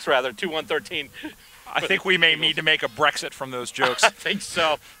 for the Hawks rather, 2-1-13. I think we may need to make a Brexit from those jokes. I think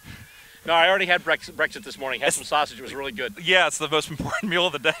so. No, I already had Brexit this morning. Had some sausage. It was really good. Yeah, it's the most important meal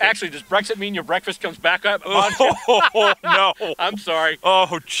of the day. Actually, does Brexit mean your breakfast comes back up? Oh, no. I'm sorry.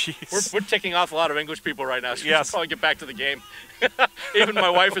 Oh, jeez. We're ticking off a lot of English people right now. So yes. We should probably get back to the game. Even my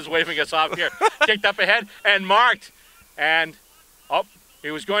wife is waving us off here. Kicked up ahead and marked. And, he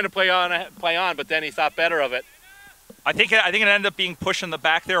was going to play on, but then he thought better of it. I think it ended up being pushed in the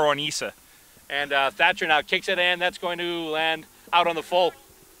back there on Issa. And Thatcher now kicks it in. That's going to land out on the full.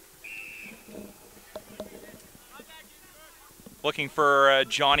 Looking for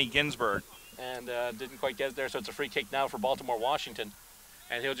Johnny Ginsberg. And didn't quite get it there, so it's a free kick now for Baltimore-Washington.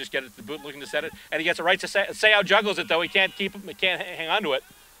 And he'll just get it to the boot, looking to set it. And he gets it right to Sayow juggles it, though. He can't keep it. He can't hang on to it.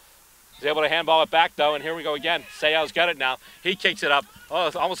 He's able to handball it back, though, and here we go again. Sayow's got it now. He kicks it up. Oh,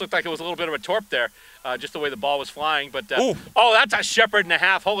 it almost looked like it was a little bit of a torp there, just the way the ball was flying. But that's a shepherd and a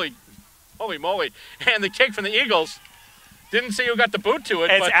half. Holy moly. And the kick from the Eagles. Didn't see who got the boot to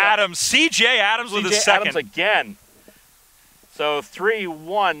it. It's Adams. C.J. Adams with his second. Adams again. So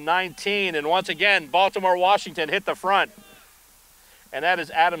 3-1-19, and once again, Baltimore-Washington hit the front. And that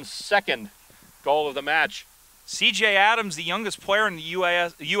is Adams' second goal of the match. C.J. Adams, the youngest player in the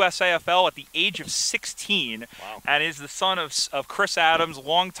USAFL at the age of 16, and is the son of Chris Adams,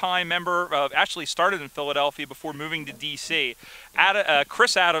 longtime member, actually started in Philadelphia before moving to D.C.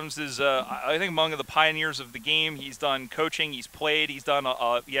 Chris Adams is, I think, among the pioneers of the game. He's done coaching, he's played, he's done,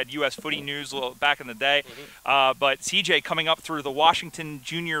 he had US Footy News back in the day. But C.J. coming up through the Washington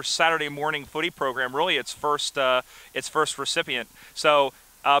Junior Saturday Morning Footy program, really its first recipient. So,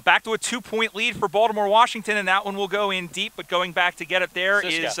 back to a 2-point lead for Baltimore-Washington, and that one will go in deep, but going back to get it there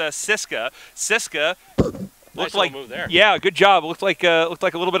is Siska. Siska looked like move there. Yeah, good job. Looked like a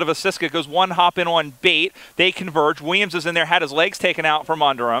little bit of a Siska. Goes one hop in on bait. They converge. Williams is in there, had his legs taken out from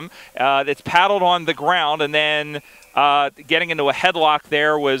under him. It's paddled on the ground, and then getting into a headlock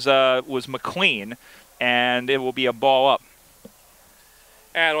there was McLean, and it will be a ball up.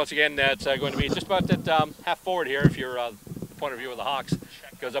 And once again, that's going to be just about that half forward here if you're the point of view of the Hawks.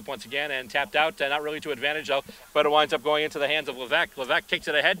 Goes up once again and tapped out, not really to advantage though, but it winds up going into the hands of Levesque. Levesque kicks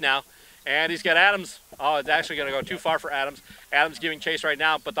it ahead now, and he's got Adams. Oh, it's actually going to go too far for Adams. Adams giving chase right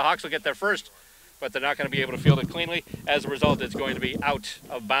now, but the Hawks will get there first, but they're not going to be able to field it cleanly. As a result, it's going to be out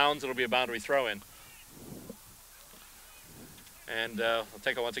of bounds. It'll be a boundary throw in. And we'll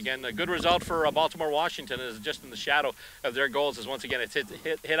take it once again. A good result for Baltimore-Washington is just in the shadow of their goals as once again it's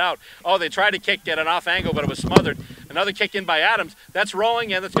hit out. Oh, they tried to kick, get an off angle, but it was smothered. Another kick in by Adams. That's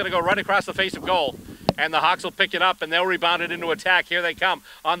rolling, and it's going to go right across the face of goal. And the Hawks will pick it up, and they'll rebound it into attack. Here they come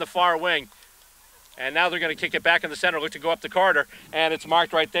on the far wing. And now they're going to kick it back in the center, look to go up the corridor, and it's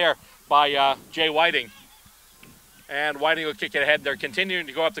marked right there by Jay Whiting. And Whiting will kick it ahead. They're continuing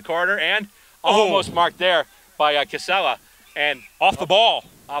to go up the corridor, and almost marked there by Casella. And off the ball,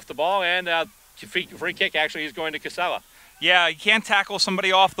 and free kick actually is going to Casella. Yeah, you can't tackle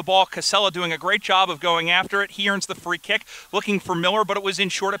somebody off the ball. Casella doing a great job of going after it. He earns the free kick, looking for Miller, but it was in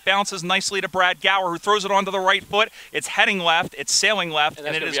short. It bounces nicely to Brad Gower, who throws it onto the right foot. It's heading left, it's sailing left,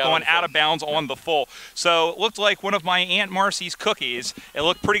 and it is going out of bounds on the full. So it looked like one of my Aunt Marcy's cookies. It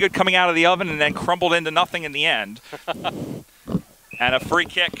looked pretty good coming out of the oven and then crumbled into nothing in the end. And a free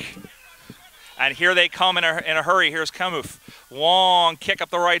kick. And here they come in a hurry. Here's Kamuth. Long kick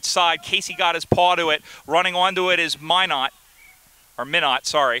up the right side. Casey got his paw to it. Running onto it is Minot,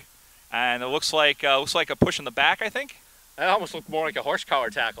 sorry. And it looks like a push in the back, I think. That almost looked more like a horse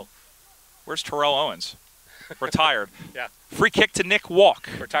collar tackle. Where's Terrell Owens? Retired. Yeah. Free kick to Nick Walk.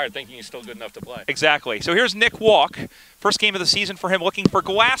 Retired, thinking he's still good enough to play. Exactly. So here's Nick Walk. First game of the season for him, looking for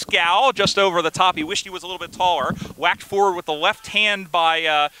Glasgow just over the top. He wished he was a little bit taller. Whacked forward with the left hand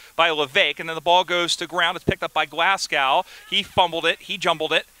by Levesque, and then the ball goes to ground. It's picked up by Glasgow. He fumbled it. He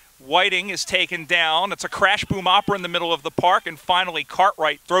jumbled it. Whiting is taken down. It's a crash boom opera in the middle of the park, and finally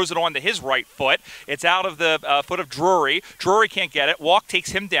Cartwright throws it onto his right foot. It's out of the foot of Drury. Drury can't get it. Walk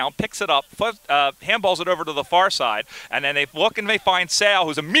takes him down, picks it up, handballs it over to the far side, and then they look and they find Sale,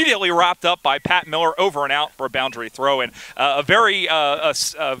 who's immediately wrapped up by Pat Miller over and out for a boundary throw-in. A very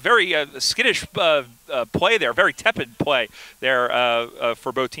skittish play there, very tepid play there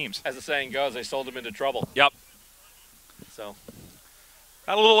for both teams. As the saying goes, they sold him into trouble. Yep. So.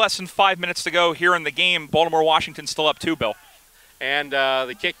 Got a little less than 5 minutes to go here in the game. Baltimore-Washington still up 2, Bill. And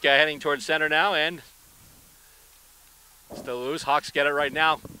the kick heading towards center now, and still loose. Hawks get it right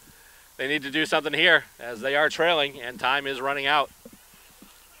now. They need to do something here as they are trailing, and time is running out.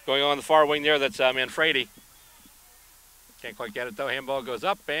 Going on the far wing there, that's Manfredi. Can't quite get it though. Handball goes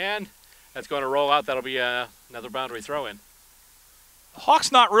up, and that's going to roll out. That'll be another boundary throw-in.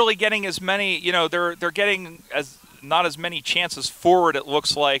 Hawks not really getting as many, you know, they're getting not as many chances forward, it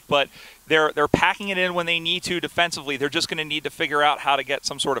looks like, but they're packing it in when they need to defensively. They're just going to need to figure out how to get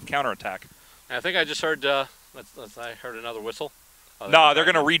some sort of counterattack. I think I just heard I heard another whistle. No, they're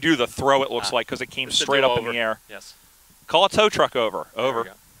going to redo the throw, it looks like, because it came straight up in the air. Yes. Call a tow truck over.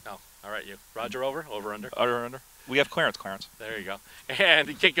 Over. Oh, all right, you. Roger, over. Over, under. Over, under. We have clearance. There you go. And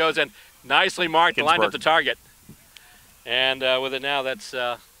the kick goes in. Nicely marked, lined up the target. And with it now, that's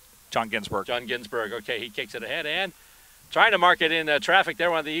John Ginsberg. John Ginsberg. Okay, he kicks it ahead and trying to mark it in traffic there.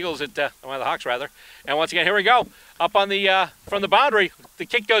 One of the Eagles, one of the Hawks rather. And once again, here we go. Up on the from the boundary, the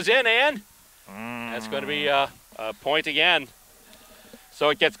kick goes in, and that's going to be a point again. So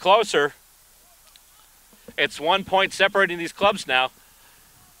it gets closer. It's 1 point separating these clubs now,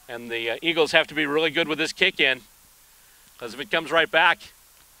 and the Eagles have to be really good with this kick in, because if it comes right back.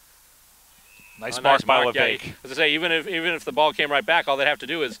 Nice mark by LeVake. Yeah, as I say, even if the ball came right back, all they'd have to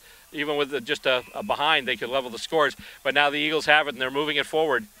do is, even with just a behind, they could level the scores. But now the Eagles have it, and they're moving it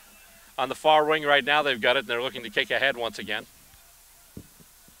forward. On the far wing right now, they've got it, and they're looking to kick ahead once again.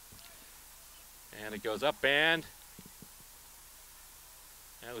 And it goes up, and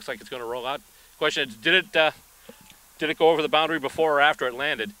it looks like it's going to roll out. Question is, did it go over the boundary before or after it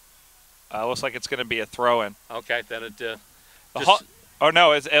landed? Looks like it's going to be a throw-in. Okay, then it oh,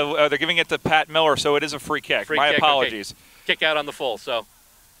 no, they're giving it to Pat Miller, so it is a free kick. My apologies. Okay. Kick out on the full, so.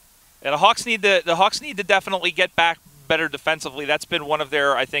 And the Hawks need to definitely get back better defensively. That's been one of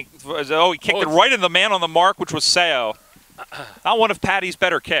their, I think, he kicked it right in the man on the mark, which was Seo. Not one of Patty's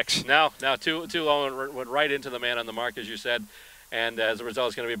better kicks. No, too low and went right into the man on the mark, as you said. And as a result,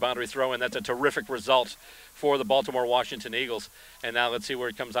 it's going to be a boundary throw, and that's a terrific result for the Baltimore-Washington Eagles. And now let's see where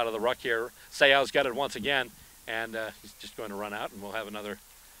it comes out of the ruck here. Seo's got it once again, and he's just going to run out, and we'll have another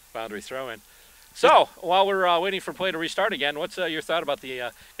boundary throw in. So while we're waiting for play to restart again, what's your thought about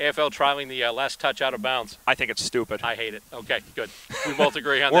the AFL trialing the last touch out of bounds? I think it's stupid. I hate it. Okay, good. We both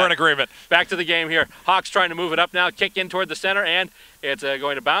agree on that. We're in agreement. Back to the game here. Hawks trying to move it up now, kick in toward the center, and it's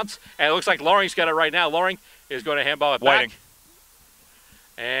going to bounce. And it looks like Loring's got it right now. Loring is going to handball it back.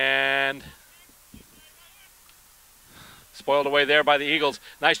 And spoiled away there by the Eagles.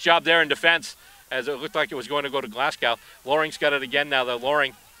 Nice job there in defense, as it looked like it was going to go to Glasgow. Loring's got it again now, though.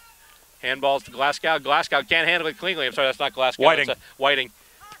 Loring handballs to Glasgow. Glasgow can't handle it cleanly. I'm sorry, that's not Glasgow. Whiting. That's Whiting.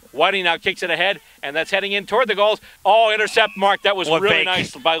 Whiting now kicks it ahead, and that's heading in toward the goals. Oh, intercept mark. That was really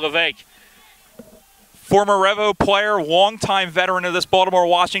nice by LeVake. Former Revo player, longtime veteran of this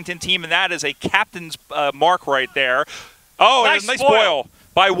Baltimore-Washington team, and that is a captain's mark right there. Oh, nice spoil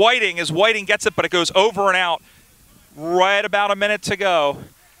by Whiting as Whiting gets it, but it goes over and out. Right about a minute to go.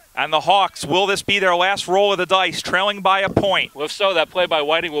 And the Hawks, will this be their last roll of the dice, trailing by a point? Well, if so, that play by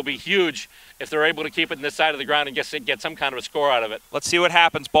Whiting will be huge if they're able to keep it in this side of the ground and get some kind of a score out of it. Let's see what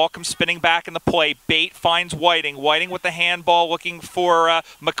happens. Ball comes spinning back in the play. Bate finds Whiting. Whiting with the handball looking for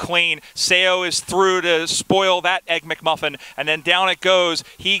McLean. Seo is through to spoil that Egg McMuffin, and then down it goes.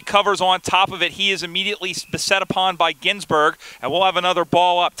 He covers on top of it. He is immediately beset upon by Ginsberg, and we'll have another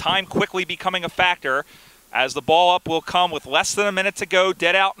ball up. Time quickly becoming a factor, as the ball up will come with less than a minute to go,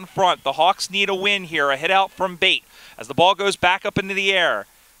 dead out in front. The Hawks need a win here, a hit out from Bate. As the ball goes back up into the air,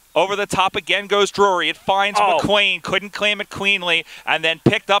 over the top again goes Drury. It finds McLean, couldn't claim it cleanly, and then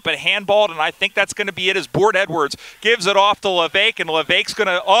picked up and handballed, and I think that's going to be it as Board Edwards gives it off to LeVake, and LeVake's going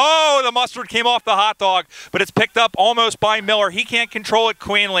to, the mustard came off the hot dog, but it's picked up almost by Miller. He can't control it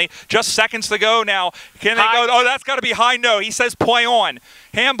cleanly. Just seconds to go now. Can they go? Oh, that's got to be high. No, he says play on.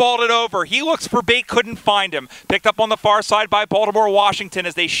 Handballed it over. He looks for Bate, couldn't find him. Picked up on the far side by Baltimore-Washington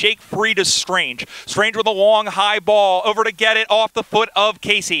as they shake free to Strange. Strange with a long, high ball over to get it off the foot of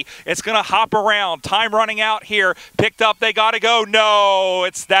Casey. It's going to hop around. Time running out here. Picked up. They got to go. No,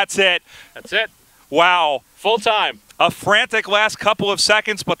 that's it. That's it. Wow. Full time. A frantic last couple of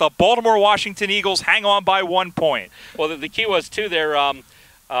seconds, but the Baltimore-Washington Eagles hang on by 1 point. Well, the key was, too, there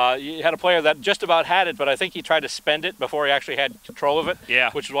you had a player that just about had it, but I think he tried to spend it before he actually had control of it,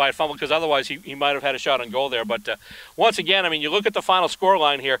 which is why it fumbled, because otherwise he might have had a shot on goal there. But once again, I mean, you look at the final score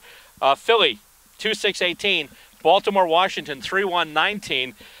line here. Philly, 2-6-18. Baltimore-Washington,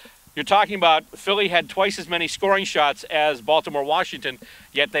 3-1-19. You're talking about Philly had twice as many scoring shots as Baltimore-Washington,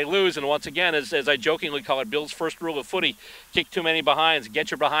 yet they lose. And once again, as I jokingly call it, Bill's first rule of footy, kick too many behinds,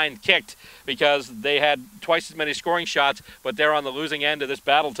 get your behind kicked, because they had twice as many scoring shots, but they're on the losing end of this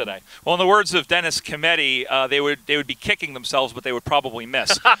battle today. Well, in the words of Dennis Cometti, they would be kicking themselves, but they would probably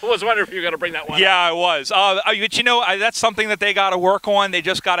miss. I was wondering if you were going to bring that one up. Yeah, I was. But, you know, that's something that they got to work on. They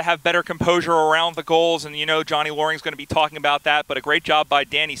just got to have better composure around the goals, and, you know, Johnny Loring's going to be talking about that, but a great job by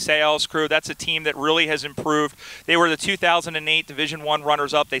Danny Sayles' crew. That's a team that really has improved. They were the 2008 Division I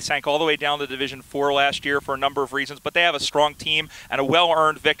runners-up. They sank all the way down to Division IV last year for a number of reasons, but they have a strong team and a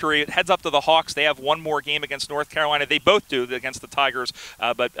well-earned victory. It heads up to the Hawks. They have one more game against North Carolina. They both do against the Tigers,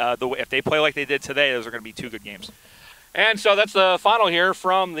 but if they play like they did today, those are going to be two good games. And so that's the final here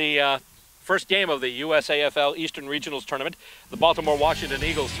from the first game of the USAFL Eastern Regionals Tournament. The Baltimore-Washington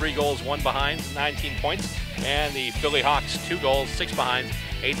Eagles, 3 goals, 1 behind, 19 points. And the Philly Hawks, 2 goals, 6 behind,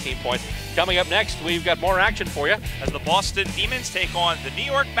 18 points. Coming up next, we've got more action for you as the Boston Demons take on the New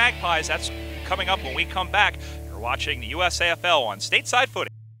York Magpies. That's coming up when we come back. You're watching the USAFL on Stateside Footy.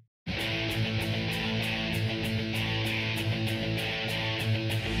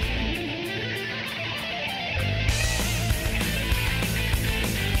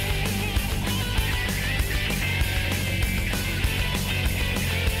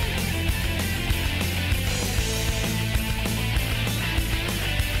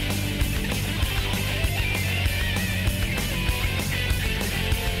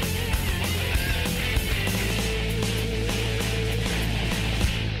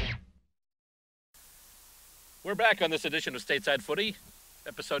 We're back on this edition of Stateside Footy,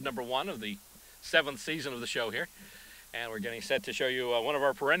 episode number 1 of the 7th season of the show here. And we're getting set to show you one of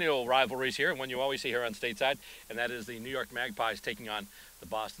our perennial rivalries here, and one you always see here on Stateside, and that is the New York Magpies taking on the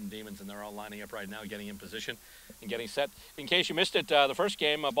Boston Demons, and they're all lining up right now, getting in position and getting set. In case you missed it, the first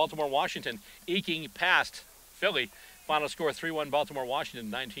game, Baltimore-Washington eking past Philly. Final score 3-1 Baltimore-Washington,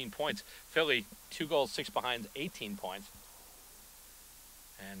 19 points. Philly, 2 goals, 6 behind, 18 points.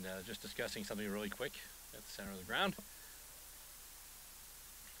 And just discussing something really quick at the center of the ground.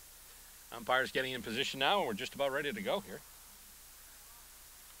 Umpires getting in position now, and we're just about ready to go here.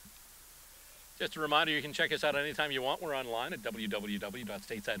 Just a reminder, you can check us out anytime you want. We're online at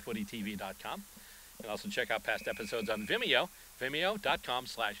www.statesidefootytv.com. You can also check out past episodes on Vimeo,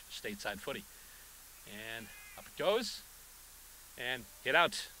 vimeo.com/statesideFooty. And up it goes, and hit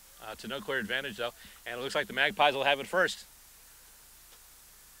out to no clear advantage, though. And it looks like the Magpies will have it first.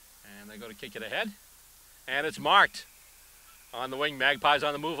 And they go to kick it ahead. And it's marked on the wing. Magpies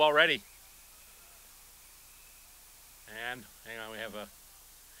on the move already. And hang on, we have a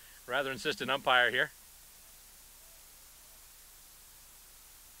rather insistent umpire here.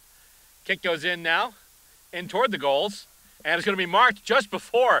 Kick goes in now, in toward the goals, and it's going to be marked just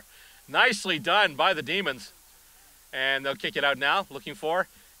before. Nicely done by the Demons. And they'll kick it out now, looking for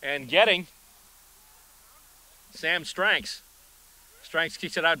and getting Sam Stranks. Stranks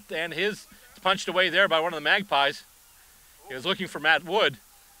kicks it out, and it's punched away there by one of the Magpies. He was looking for Matt Wood.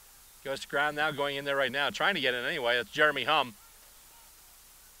 Goes to ground now, going in there right now, trying to get it anyway. That's Jeremy Hum.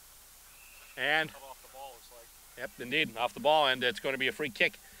 And, off the ball, it's like. Yep, indeed, off the ball, and it's going to be a free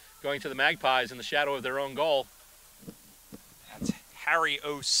kick going to the Magpies in the shadow of their own goal. That's Harry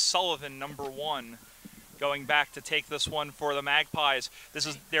O'Sullivan, number 1, going back to take this one for the Magpies. This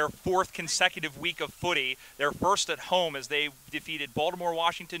is their 4th consecutive week of footy. Their first at home as they defeated Baltimore,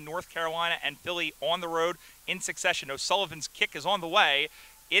 Washington, North Carolina, and Philly on the road in succession. O'Sullivan's kick is on the way.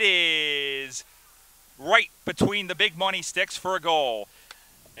 It is right between the big money sticks for a goal.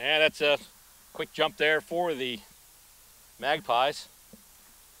 And that's a quick jump there for the Magpies.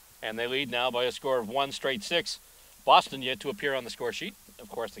 And they lead now by a score of 1-6. Boston yet to appear on the score sheet. Of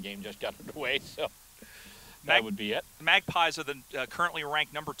course, the game just got underway, so that would be it. Magpies are currently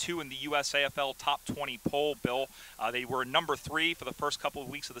ranked number 2 in the USAFL Top 20 poll, Bill. They were number 3 for the first couple of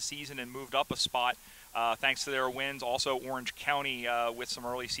weeks of the season and moved up a spot thanks to their wins. Also, Orange County with some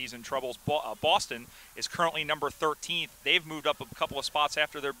early season troubles. Boston is currently number 13th. They've moved up a couple of spots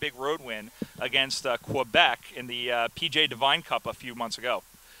after their big road win against Quebec in the PJ Devine Cup a few months ago.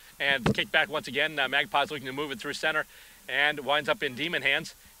 And kick back once again. Magpies looking to move it through center and winds up in Demon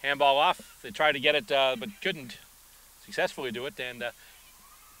hands. Handball off. They tried to get it, but couldn't successfully do it. And let's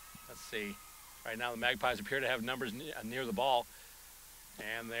see. Right now the Magpies appear to have numbers near the ball,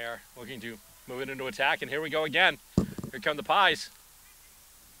 and they're looking to move it into attack, and here we go again. Here come the Pies,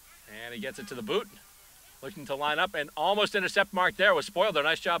 and he gets it to the boot, looking to line up, and almost intercept mark there. Was spoiled there.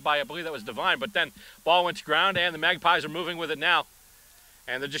 Nice job by, I believe that was Devine, but then ball went to ground, and the Magpies are moving with it now,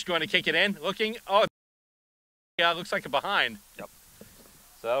 and they're just going to kick it in, looking, oh, yeah, it looks like a behind. Yep.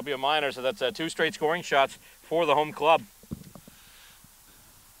 So that'll be a minor, so that's 2 straight scoring shots for the home club.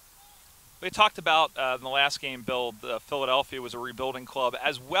 We talked about in the last game, Bill, Philadelphia was a rebuilding club,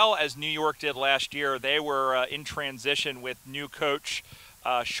 as well as New York did last year. They were in transition with new coach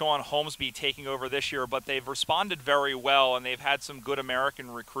Sean Holmesby taking over this year, but they've responded very well, and they've had some good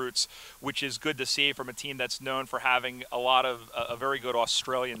American recruits, which is good to see from a team that's known for having a very good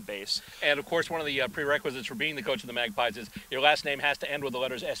Australian base. And of course, one of the prerequisites for being the coach of the Magpies is your last name has to end with the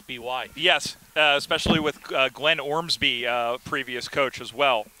letters SBY. Yes, especially with Glenn Ormsby, previous coach as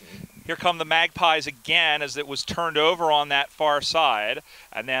well. Here come the Magpies again as it was turned over on that far side.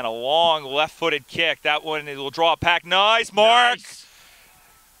 And then a long left-footed kick. That one, it will draw a pack. Nice, Mark! Nice.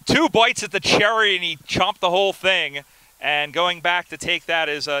 2 bites at the cherry, and he chomped the whole thing. And going back to take that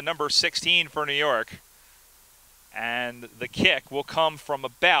is number 16 for New York. And the kick will come from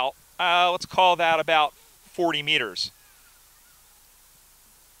about, let's call that about 40 meters.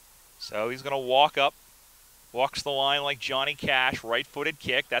 So he's going to walk up. Walks the line like Johnny Cash, right-footed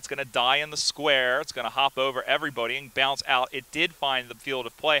kick. That's going to die in the square. It's going to hop over everybody and bounce out. It did find the field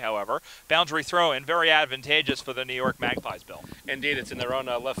of play, however. Boundary throw-in, very advantageous for the New York Magpies, Bill. Indeed, it's in their own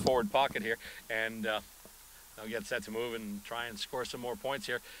left-forward pocket here, and they'll get set to move and try and score some more points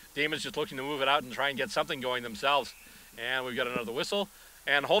here. Demons just looking to move it out and try and get something going themselves. And we've got another whistle,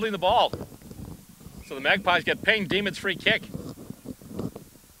 and holding the ball. So the Magpies get pinged, Demons free kick.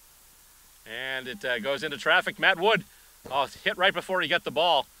 And it goes into traffic. Matt Wood, hit right before he got the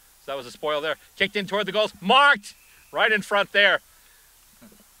ball. So that was a spoil there. Kicked in toward the goals. Marked! Right in front there.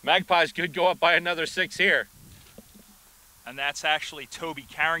 Magpies could go up by another 6 here. And that's actually Toby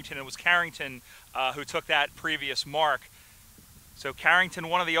Carrington. It was Carrington who took that previous mark. So Carrington,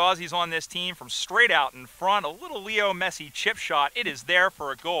 one of the Aussies on this team, from straight out in front. A little Leo Messi chip shot. It is there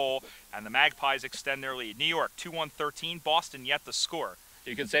for a goal. And the Magpies extend their lead. New York, 2-1-13. Boston yet to score.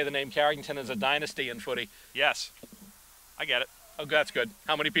 You could say the name Carrington is a dynasty in footy. Yes, I get it. Oh, that's good.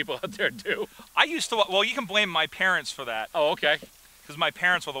 How many people out there do? I used to, well, you can blame my parents for that. Oh, okay. Because my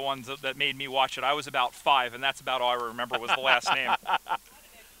parents were the ones that made me watch it. I was about 5, and that's about all I remember was the last name.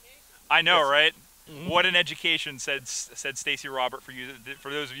 I know, right? Mm-hmm. What an education, said Stacey Robert, for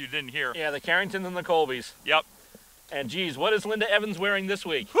those of you who didn't hear. Yeah, the Carringtons and the Colbys. Yep. And geez, what is Linda Evans wearing this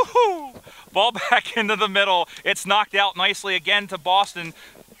week? Woohoo! Ball back into the middle. It's knocked out nicely again to Boston,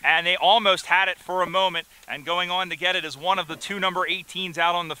 and they almost had it for a moment. And going on to get it is one of the 2 number 18s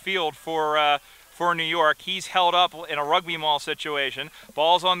out on the field for New York. He's held up in a rugby mall situation.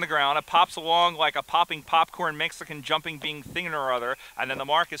 Ball's on the ground. It pops along like a popping popcorn Mexican jumping being thing or other. And then the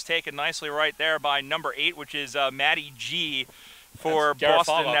mark is taken nicely right there by number 8, which is Matty G. For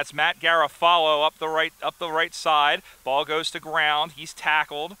Boston, that's Matt Garofalo up the right side. Ball goes to ground. He's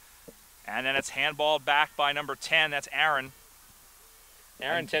tackled, and then it's handballed back by number 10. That's Aaron.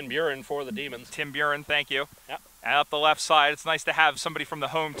 Aaron Tim Buren for the Demons. Tim Buren, thank you. Yep. And up the left side, it's nice to have somebody from the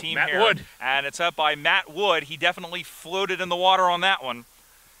home team here. Matt Wood. And it's up by Matt Wood. He definitely floated in the water on that one.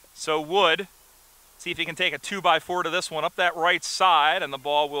 So Wood, see if he can take a 2x4 to this one up that right side, and the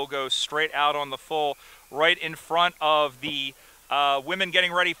ball will go straight out on the full right in front of the women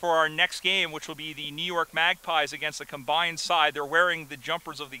getting ready for our next game, which will be the New York Magpies against the combined side. They're wearing the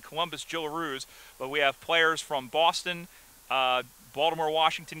jumpers of the Columbus Jillaroos, but we have players from Boston,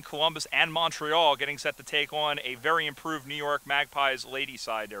 Baltimore-Washington, Columbus, and Montreal getting set to take on a very improved New York Magpies lady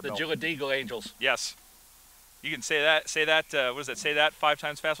side there, Bill. The Gilla-Deagle Angels. Yes. You can say that, what is it, say that 5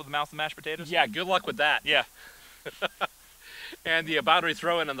 times fast with the mouth of mashed potatoes? Yeah, good luck with that. Yeah. And the boundary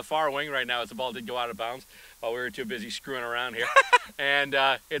throw-in on the far wing right now as the ball did go out of bounds while we were too busy screwing around here. And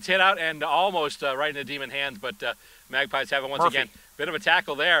it's hit out and almost right into Demon hands, but Magpies have it once again. Bit of a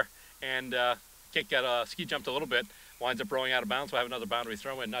tackle there, and kick got ski jumped a little bit, winds up rolling out of bounds. We'll have another boundary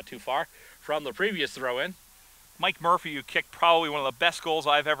throw-in not too far from the previous throw-in. Mike Murphy, who kicked probably one of the best goals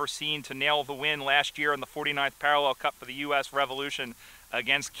I've ever seen to nail the win last year in the 49th Parallel Cup for the U.S. Revolution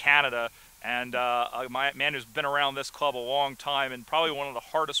against Canada. And a man who's been around this club a long time and probably one of the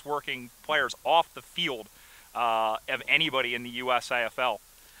hardest working players off the field of anybody in the USAFL.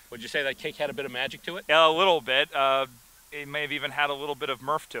 Would you say that kick had a bit of magic to it? A little bit. it may have even had a little bit of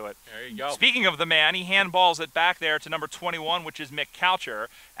Murph to it. There you go. Speaking of the man, he handballs it back there to number 21, which is Mick Coucher,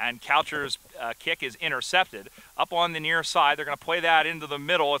 and Coucher's kick is intercepted. Up on the near side, they're going to play that into the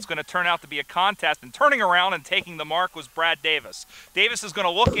middle. It's going to turn out to be a contest, and turning around and taking the mark was Brad Davis. Davis is going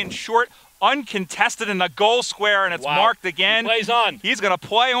to look in short, uncontested in the goal square, and it's marked again. He plays on. He's going to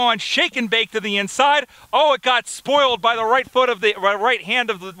play on, shake and bake to the inside. Oh, it got spoiled by the right foot of the right hand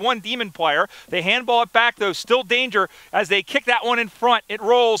of the one Demon player. They handball it back, though. Still danger as they kick that one in front. It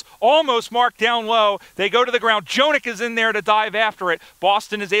rolls, almost marked down low. They go to the ground. Jonik is in there to dive after it.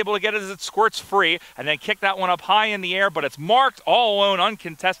 Boston is able to get it as it squirts free, and then kick that one up high in the air, but it's marked all alone,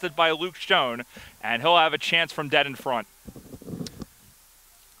 uncontested by Luke Schoen, and he'll have a chance from dead in front.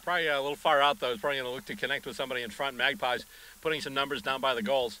 Probably a little far out, though. He's probably going to look to connect with somebody in front. Magpies putting some numbers down by the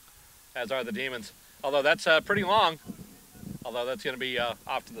goals, as are the Demons. Although that's pretty long. Although that's going to be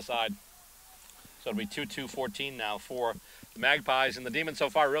off to the side. So it'll be 2-2-14 now for the Magpies. And the Demons so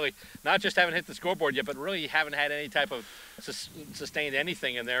far really not just haven't hit the scoreboard yet, but really haven't had any type of sustained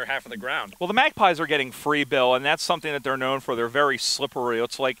anything in their half of the ground. Well, the Magpies are getting free, Bill, and that's something that they're known for. They're very slippery.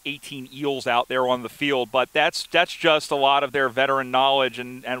 It's like 18 eels out there on the field, but that's just a lot of their veteran knowledge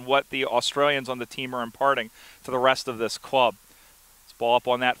and what the Australians on the team are imparting to the rest of this club. Ball up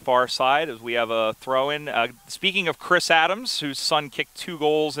on that far side as we have a throw-in. Speaking of Chris Adams, whose son kicked 2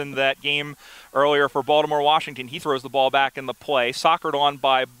 goals in that game earlier for Baltimore-Washington, he throws the ball back in the play, soccered on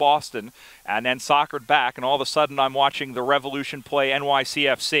by Boston, and then soccered back, and all of a sudden I'm watching the Revolution play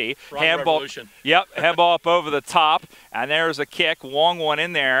NYCFC. Handball. Yep, handball up over the top, and there's a kick, long one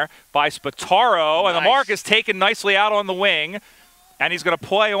in there by Spataro, and the mark is taken nicely out on the wing. And he's going to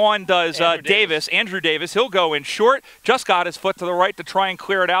play on, Andrew Davis. He'll go in short. Just got his foot to the right to try and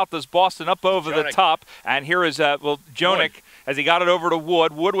clear it out. Does Boston up over the top. And here is, Jonik, as he got it over to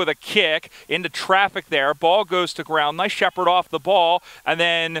Wood. Wood with a kick into traffic there. Ball goes to ground. Nice shepherd off the ball. And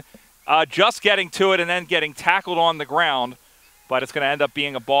then just getting to it and then getting tackled on the ground. But it's going to end up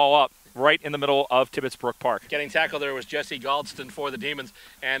being a ball up right in the middle of Tibbetts Brook Park. Getting tackled there was Jesse Galdston for the Demons,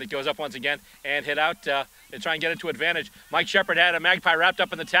 and it goes up once again and hit out to try and get it to advantage. Mike Shepard had a Magpie wrapped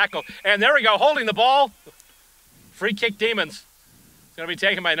up in the tackle, and there we go, holding the ball. Free kick Demons. It's going to be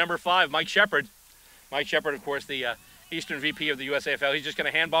taken by number 5, Mike Shepard. Mike Shepard, of course, the Eastern VP of the USAFL. He's just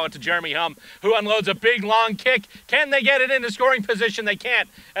going to handball it to Jeremy Hum, who unloads a big, long kick. Can they get it into scoring position? They can't,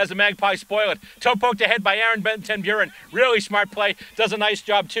 as the Magpies spoil it. Toe poked ahead by Aaron Ten Buren. Really smart play. Does a nice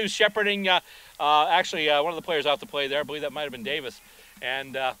job, too, shepherding actually one of the players off the play there. I believe that might have been Davis.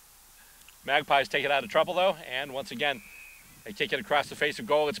 And Magpies take it out of trouble, though. And once again, they kick it across the face of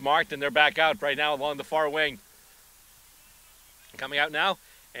goal. It's marked, and they're back out right now along the far wing. Coming out now,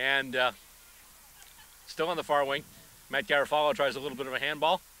 and still on the far wing. Matt Garofalo tries a little bit of a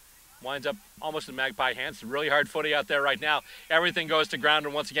handball. Winds up almost in Magpie hands. Really hard footy out there right now. Everything goes to ground,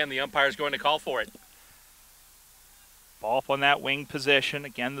 and once again, the umpire's going to call for it. Ball up on that wing position.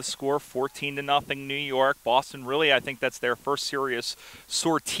 Again, the score 14-0 New York. Boston really, I think that's their first serious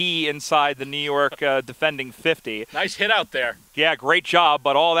sortie inside the New York defending 50. Nice hit out there. Yeah, great job,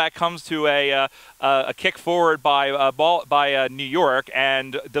 but all that comes to a kick forward by New York,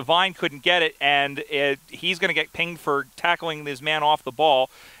 and Devine couldn't get it, and he's going to get pinged for tackling his man off the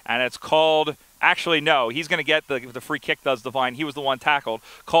ball, and it's called... Actually, no. He's going to get the free kick, does Devine. He was the one tackled.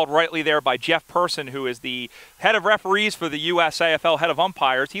 Called rightly there by Jeff Person, who is the head of referees for the USAFL, head of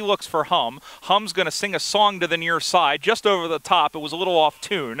umpires. He looks for Hum. Hum's going to sing a song to the near side, just over the top. It was a little off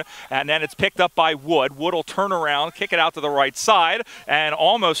tune. And then it's picked up by Wood. Wood will turn around, kick it out to the right side, and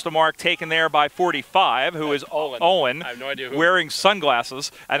almost a mark taken there by 45, who is Owen. I have no idea who. Wearing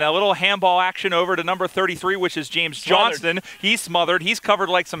sunglasses. And a little handball action over to number 33, which is James Johnston. He's smothered. He's covered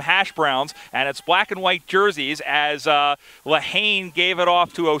like some hash browns. And it's black and white jerseys as Lahane gave it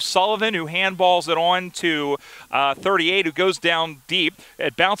off to O'Sullivan, who handballs it on to 38, who goes down deep.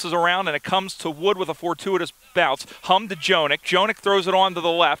 It bounces around, and it comes to Wood with a fortuitous bounce. Hum to Jonik. Jonik throws it on to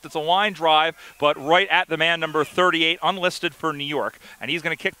the left. It's a line drive, but right at the man number 38, unlisted for New York. And he's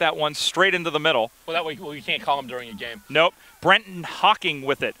going to kick that one straight into the middle. Well, that way you can't call him during a game. Nope. Brenton Hocking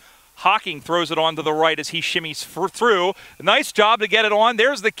with it. Hocking throws it on to the right as he shimmies through. Nice job to get it on.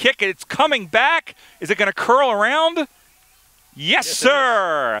 There's the kick. It's coming back. Is it going to curl around? Yes,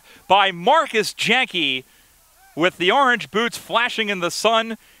 sir. By Marcus Janke with the orange boots flashing in the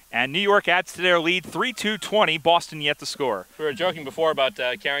sun. And New York adds to their lead 3-2-20. Boston yet to score. We were joking before about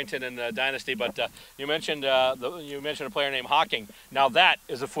Carrington and Dynasty, but you mentioned a player named Hocking. Now that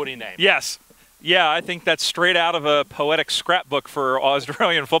is a footy name. Yes. Yeah, I think that's straight out of a poetic scrapbook for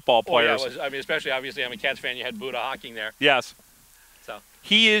Australian football players. Well, yeah, especially, obviously, I'm a Cats fan. You had Buddha Hocking there. Yes. So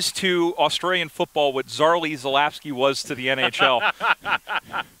He is to Australian football what Zarly Zalapski was to the NHL.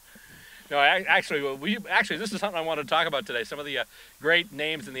 No, actually, this is something I wanted to talk about today. Some of the great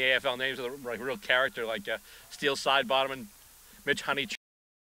names in the AFL, names of the real character, like Steele Sidebottom and Mitch Honeychurch.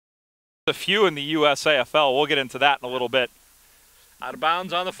 A few in the USAFL. We'll get into that in a little bit. Out of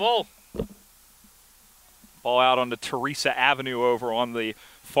bounds on the full. Ball out onto Teresa Avenue over on the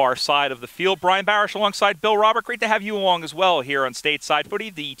far side of the field. Brian Barish alongside Bill Robert. Great to have you along as well here on Stateside Footy,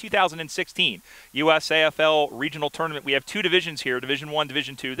 the 2016 USAFL Regional Tournament. We have two divisions here, Division 1,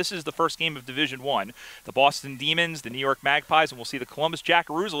 Division 2. This is the first game of Division 1. The Boston Demons, the New York Magpies, and we'll see the Columbus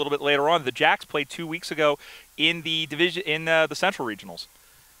Jackaroos a little bit later on. The Jacks played 2 weeks ago in the division in the Central Regionals.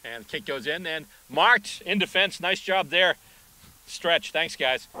 And kick goes in and marked in defense. Nice job there. Stretch. Thanks,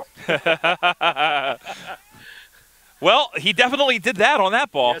 guys. Well, he definitely did that on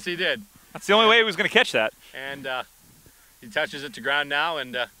that ball. Yes, he did. That's the only way he was going to catch that. And he touches it to ground now,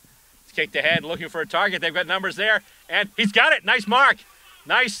 and he's kicked ahead, looking for a target. They've got numbers there, and he's got it. Nice mark.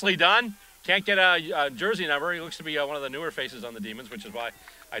 Nicely done. Can't get a jersey number. He looks to be one of the newer faces on the Demons, which is why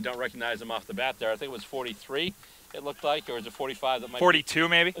I don't recognize him off the bat there. I think it was 43, it looked like, or is it 45? That might 42,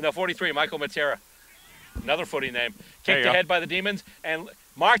 maybe? No, 43, Michael Matera. Another footy name. Kicked ahead by the Demons and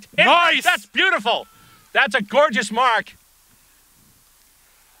marked. Nice! That's beautiful. That's a gorgeous mark.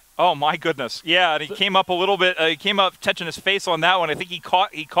 Oh my goodness! Yeah, and he came up a little bit. He came up touching his face on that one. I think he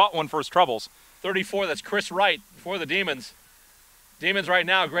caught one for his troubles. 34. That's Chris Wright for the Demons. Demons right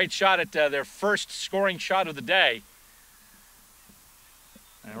now, great shot at their first scoring shot of the day.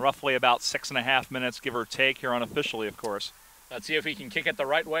 And roughly about 6.5 minutes, give or take, here unofficially, of course. Let's see if he can kick it the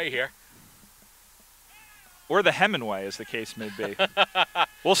right way here. Or the Hemingway, as the case may be.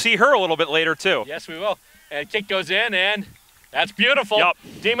 We'll see her a little bit later, too. Yes, we will. And kick goes in, and that's beautiful. Yep.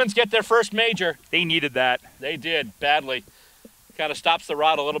 Demons get their first major. They needed that. They did, badly. Kind of stops the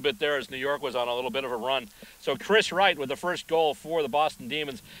rod a little bit there as New York was on a little bit of a run. So Chris Wright with the first goal for the Boston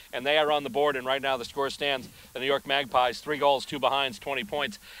Demons, and they are on the board, and right now the score stands. The New York Magpies, 3 goals, 2 behinds, 20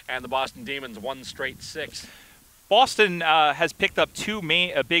 points, and the Boston Demons, 1 straight 6. Boston has picked up 2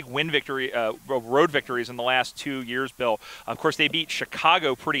 big road victories in the last 2 years, Bill. Of course, they beat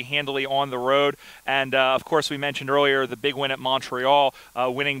Chicago pretty handily on the road. And, of course, we mentioned earlier the big win at Montreal,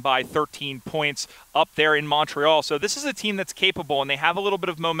 winning by 13 points up there in Montreal. So this is a team that's capable, and they have a little bit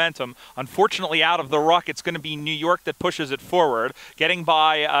of momentum. Unfortunately, out of the ruck, it's going to be New York that pushes it forward, getting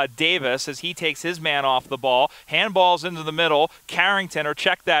by Davis as he takes his man off the ball. Handballs into the middle. Carrington, or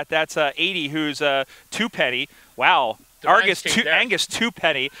check that, that's 80, who's Twopenny. Wow, Angus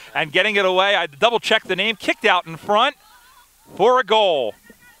Twopenny, and getting it away. I double-checked the name, kicked out in front for a goal.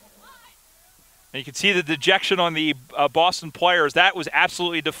 And you can see the dejection on the Boston players. That was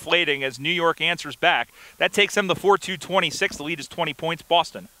absolutely deflating as New York answers back. That takes them to 4-2-26. The lead is 20 points.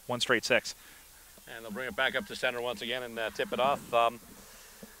 Boston, 1 straight 6. And they'll bring it back up to center once again and tip it off.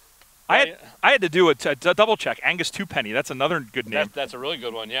 I had to do a double check. Angus Twopenny. That's another good name. That's a really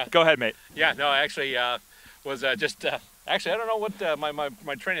good one, yeah. Go ahead, mate. Yeah, no, actually was just actually I don't know what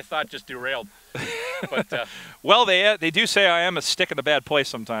my train of thought just derailed. But well, they do say I am a stick in a bad place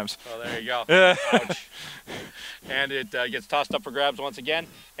sometimes. Oh, there you go. Ouch. And it gets tossed up for grabs once again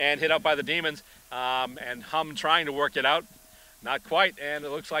and hit out by the Demons. And Hum trying to work it out. Not quite, and it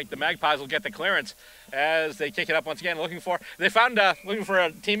looks like the Magpies will get the clearance as they kick it up once again, looking for a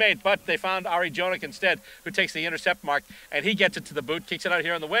teammate, but they found Ari Jonik instead, who takes the intercept mark, and he gets it to the boot, kicks it out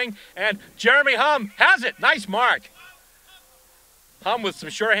here on the wing, and Jeremy Hum has it. Nice mark. Hum with some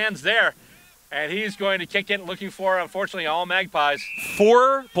sure hands there, and he's going to kick it, looking for, unfortunately, all Magpies.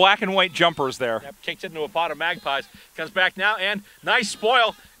 4 black and white jumpers there. Yep, kicks it into a pot of Magpies. Comes back now, and nice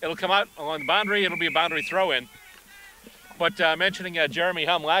spoil. It'll come out along the boundary. It'll be a boundary throw-in. But mentioning Jeremy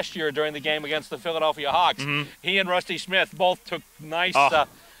Hum last year during the game against the Philadelphia Hawks, he and Rusty Smith both took nice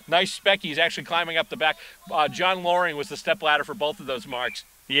speckies, actually climbing up the back. John Loring was the stepladder for both of those marks.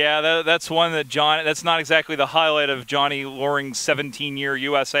 Yeah, that's one that that's not exactly the highlight of Johnny Loring's 17-year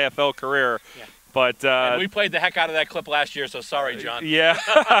USAFL career. Yeah. But and we played the heck out of that clip last year, so sorry, John.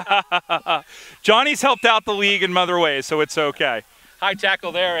 Yeah. Johnny's helped out the league in other ways, so it's okay. High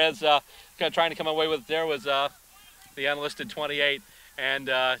tackle there as trying to come away with it there was the unlisted 28, and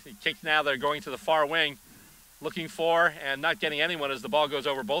kicked now. They're going to the far wing, looking for and not getting anyone as the ball goes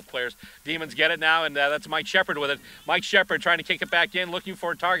over both players. Demons get it now, and that's Mike Shepard with it. Mike Shepard trying to kick it back in, looking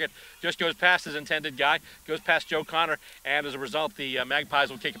for a target. Just goes past his intended guy, goes past Joe Connor, and as a result, the Magpies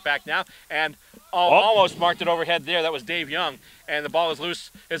will kick it back now. And almost marked it overhead there. That was Dave Young, and the ball is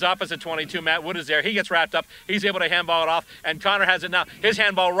loose. His opposite 22, Matt Wood, is there. He gets wrapped up. He's able to handball it off, and Connor has it now. His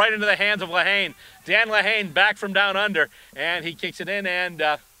handball right into the hands of Lehane. Dan Lehane back from down under, and he kicks it in, and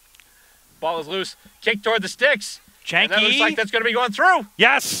ball is loose. Kick toward the sticks. Janky. And that looks like that's going to be going through.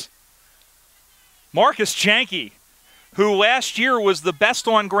 Yes. Marcus Janky, who last year was the best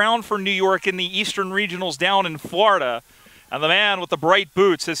on ground for New York in the Eastern Regionals down in Florida. And the man with the bright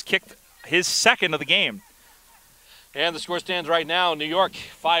boots has kicked his second of the game. And the score stands right now, New York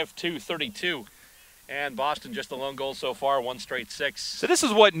 5-2-32. And Boston just a lone goal so far, 1 straight 6. So this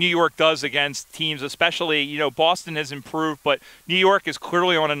is what New York does against teams, especially, you know, Boston has improved, but New York is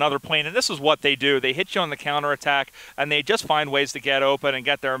clearly on another plane, and this is what they do. They hit you on the counterattack, and they just find ways to get open and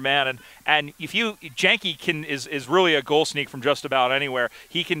get their man. And if Janky is really a goal sneak from just about anywhere.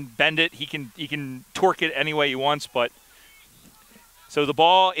 He can bend it, he can torque it any way he wants, but so the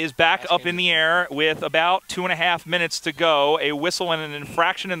ball is back up in the air with about 2.5 minutes to go. A whistle and an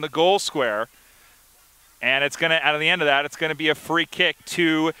infraction in the goal square. And it's going to, out of the end of that, it's going to be a free kick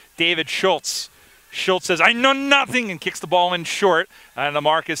to David Schultz. Schultz says, "I know nothing," and kicks the ball in short. And the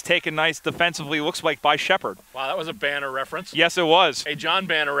mark is taken nice defensively, looks like by Shepard. Wow, that was a Banner reference. Yes, it was. A John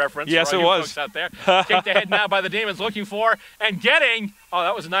Banner reference. Yes, for all it you was. folks out there. Kicked ahead now by the Demons, looking for and getting. Oh,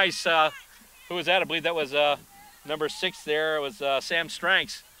 that was nice. Who was that? I believe that was number 6 there. It was Sam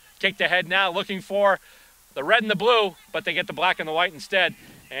Stranks. Kicked ahead now, looking for the red and the blue, but they get the black and the white instead.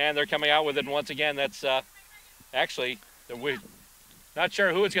 And they're coming out with it. And once again, that's actually, we're not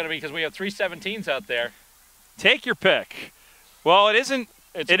sure who it's going to be because we have 3 17s out there. Take your pick. Well, it isn't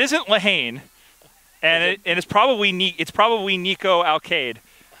Lehane, and it's probably Nico Alcade.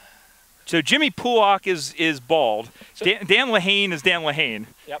 So Jimmy Pulak is bald. So, Dan Lehane is Dan Lehane.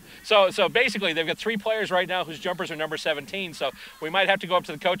 Yep. So basically, they've got 3 players right now whose jumpers are number 17. So we might have to go up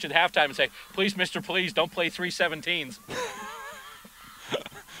to the coach at halftime and say, "Please, Mr. Please, don't play 3 17s."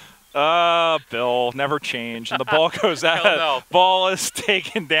 Bill, never change. And the ball goes out. No. Ball is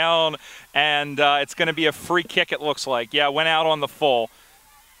taken down, and it's going to be a free kick, it looks like. Yeah, went out on the full.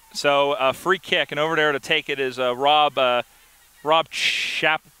 So a free kick, and over there to take it is Rob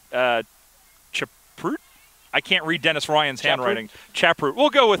Chaproot. I can't read Dennis Ryan's handwriting. Chaproot. We'll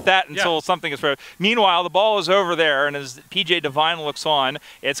go with that until something is fair. Meanwhile, the ball is over there, and as PJ Devine looks on,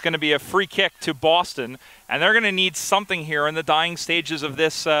 it's going to be a free kick to Boston, and they're going to need something here in the dying stages of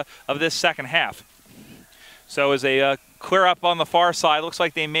this second half. So as they clear up on the far side, looks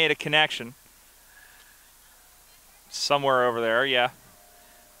like they made a connection somewhere over there. Yeah.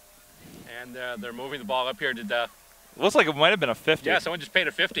 And they're moving the ball up here. Looks like it might have been a 50. Yeah, someone just paid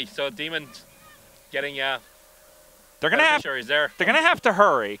a 50. So Demons getting they're gonna have to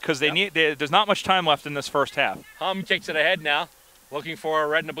hurry because there's not much time left in this first half. Hum kicks it ahead now, looking for a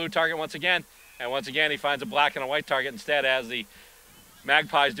red and a blue target once again, and once again he finds a black and a white target instead as the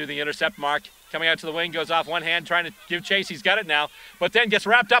Magpies do the intercept mark. Coming out to the wing, goes off one hand, trying to give chase. He's got it now, but then gets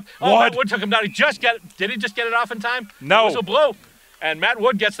wrapped up. Oh, Matt Wood took him down. Did he just get it off in time? No. The whistle blew, and Matt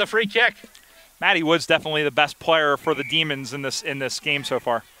Wood gets the free kick. Matty Wood's definitely the best player for the Demons in this game so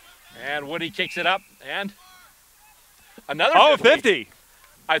far. And Woody kicks it up, and another 50.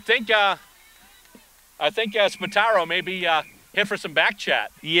 I think Spataro maybe hit for some back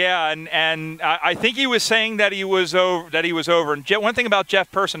chat. Yeah, and I think he was saying that he was over. And one thing about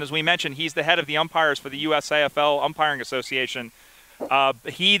Jeff Person, as we mentioned, he's the head of the umpires for the USAFL Umpiring Association.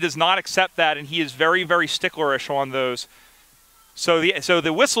 He does not accept that, and he is very, very sticklerish on those. So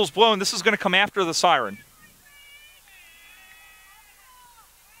the whistle's blown. This is going to come after the siren.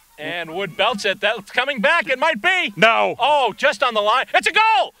 And Wood belts it. That's coming back. It might be. No. Oh, just on the line. It's a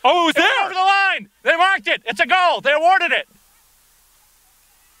goal. Oh, it was there. Went over the line. They marked it. It's a goal. They awarded it.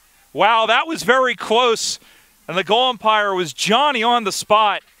 Wow, that was very close. And the goal umpire was Johnny on the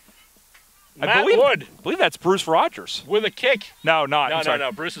spot. Matt Wood. I believe that's Bruce Rogers. With a kick. No.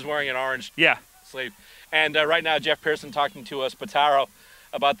 Bruce is wearing an orange sleeve. And right now, Jeff Pearson talking to Spataro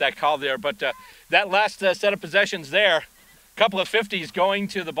about that call there. But that last set of possessions there, a couple of 50s going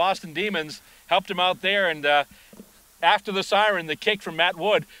to the Boston Demons, helped him out there. And after the siren, the kick from Matt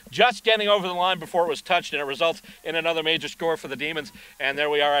Wood, just getting over the line before it was touched, and it results in another major score for the Demons. And there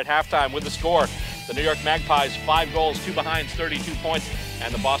we are at halftime with the score. The New York Magpies, 5 goals, 2 behinds, 32 points.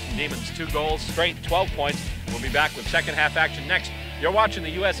 And the Boston Demons, 2 goals, straight, 12 points. We'll be back with second half action next. You're watching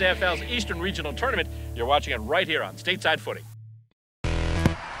the USAFL's Eastern Regional Tournament. You're watching it right here on Stateside Footy.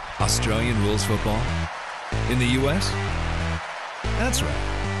 Australian rules football? In the U.S.? That's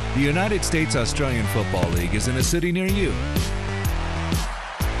right. The United States Australian Football League is in a city near you.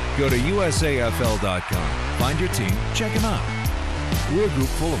 Go to USAFL.com, find your team, check them out. We're a group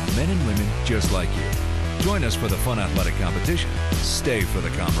full of men and women just like you. Join us for the fun athletic competition. Stay for the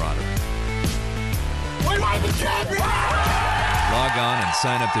camaraderie. We want the champion! Log on and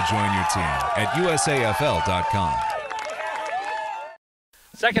sign up to join your team at USAFL.com.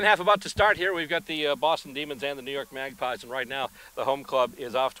 Second half about to start here. We've got the Boston Demons and the New York Magpies, and right now the home club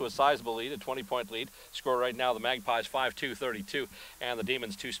is off to a sizable lead, a 20-point lead. Score right now, the Magpies 5-2-32, and the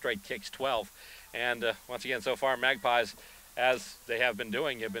Demons 2 straight kicks 12. And once again, so far, Magpies, as they have been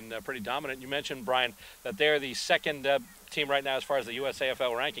doing, have been pretty dominant. You mentioned, Brian, that they're the second team right now as far as the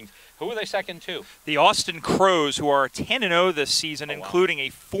USAFL rankings. Who are they second to? The Austin Crows, who are 10-0 this season, including a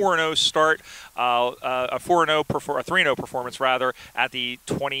 4-0 start, a 3-0 performance rather at the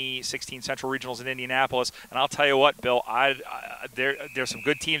 2016 Central Regionals in Indianapolis. And I'll tell you what, Bill, there's some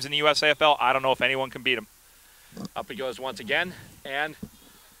good teams in the USAFL. I don't know if anyone can beat them. Up he goes once again, and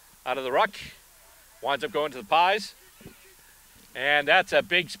out of the ruck, winds up going to the Pies. And that's a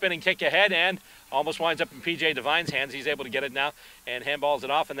big spinning kick ahead, and almost winds up in P.J. Devine's hands. He's able to get it now and handballs it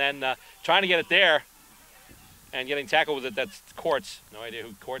off, and then trying to get it there and getting tackled with it. That's Courts. No idea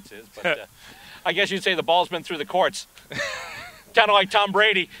who Courts is, but I guess you'd say the ball's been through the courts. Kind of like Tom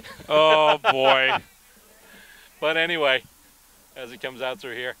Brady. Oh, boy. But anyway, as it comes out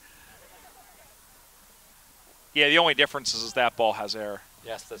through here. Yeah, the only difference is that ball has air.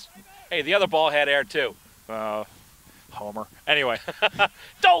 Yes, that's. Hey, the other ball had air, too. Homer. Anyway.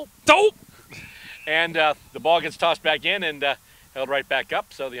 Dope! And the ball gets tossed back in and held right back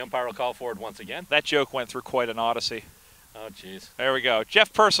up, so the umpire will call for it once again. That joke went through quite an odyssey. Oh, jeez. There we go.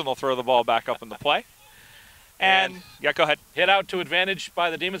 Jeff Person will throw the ball back up in the play. And yeah, go ahead. Hit out to advantage by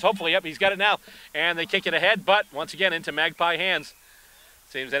the Demons. Hopefully, yep, he's got it now. And they kick it ahead, but once again into Magpie hands.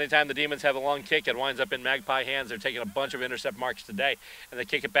 Seems anytime the Demons have a long kick, it winds up in Magpie hands. They're taking a bunch of intercept marks today. And they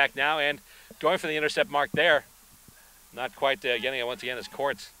kick it back now and going for the intercept mark there. Not quite getting it once again as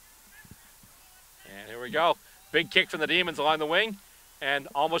Courts. And here we go. Big kick from the Demons along the wing and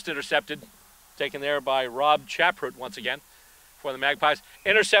almost intercepted. Taken there by Rob Chaproot once again for the Magpies.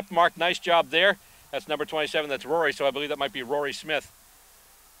 Intercept mark, nice job there. That's number 27, that's Rory, so I believe that might be Rory Smith,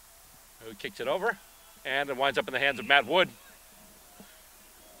 who kicks it over. And it winds up in the hands of Matt Wood.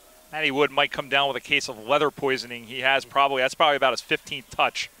 Matty Wood might come down with a case of leather poisoning. That's probably about his 15th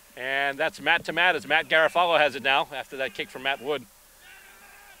touch. And that's Matt to Matt as Matt Garofalo has it now after that kick from Matt Wood.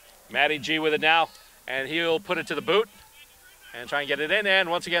 Matty G with it now, and he'll put it to the boot and try and get it in. And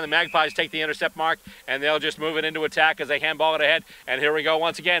once again, the Magpies take the intercept mark, and they'll just move it into attack as they handball it ahead. And here we go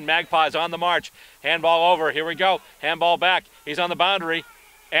once again, Magpies on the march. Handball over, here we go. Handball back, he's on the boundary,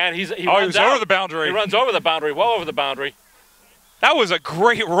 and he runs over the boundary. He runs over the boundary, well over the boundary. That was a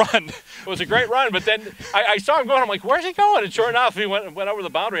great run. It was a great run, but then I saw him going. I'm like, where's he going? And sure enough, he went over the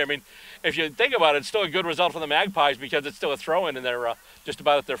boundary. I mean, if you think about it, it's still a good result for the Magpies because it's still a throw-in and they're just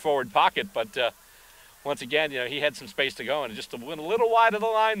about at their forward pocket. But once again, he had some space to go and just went a little wide of the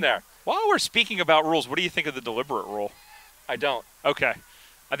line there. While we're speaking about rules, what do you think of the deliberate rule? I don't. Okay.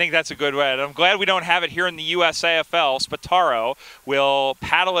 I think that's a good way. And I'm glad we don't have it here in the USAFL. Spataro will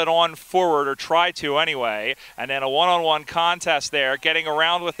paddle it on forward, or try to anyway, and then a one-on-one contest there, getting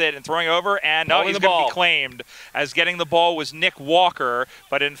around with it and throwing over, and no, he's going to be claimed as getting the ball was Nick Walker,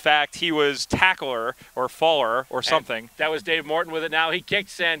 but in fact he was tackler or faller or something. And that was Dave Morton with it now. He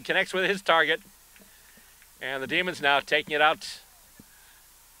kicks and connects with his target. And the Demons now taking it out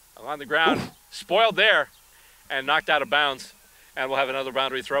along the ground. Oof. Spoiled there and knocked out of bounds. And we'll have another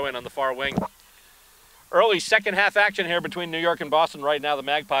boundary throw in on the far wing. Early second half action here between New York and Boston. Right now the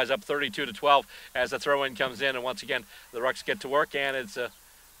Magpies up 32-12 as the throw in comes in. And once again, the Rucks get to work and it's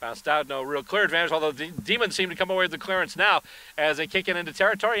bounced out. No real clear advantage, although the Demons seem to come away with the clearance now as they kick it into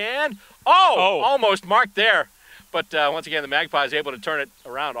territory. And, almost marked there. But once again, the Magpies able to turn it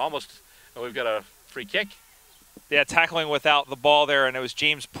around almost. And we've got a free kick. Yeah, tackling without the ball there, and it was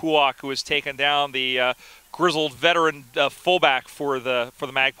James Pulak who was taken down, the grizzled veteran fullback for the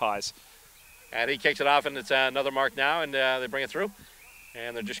Magpies. And he kicks it off, and it's another mark now, and they bring it through.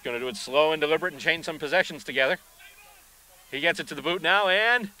 And they're just going to do it slow and deliberate and chain some possessions together. He gets it to the boot now,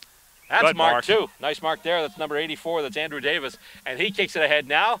 and that's good mark too. Nice mark there. That's number 84. That's Andrew Davis. And he kicks it ahead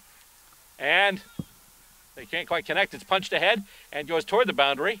now, and they can't quite connect. It's punched ahead and goes toward the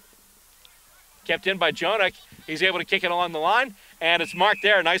boundary. Kept in by Jonik. He's able to kick it along the line, and it's marked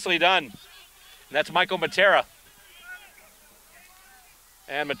there. Nicely done. And that's Michael Matera.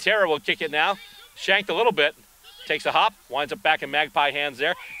 And Matera will kick it now. Shanked a little bit. Takes a hop. Winds up back in Magpie hands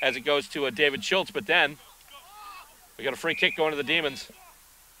there as it goes to David Schultz. But then we got a free kick going to the Demons.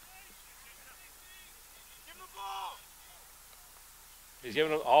 He's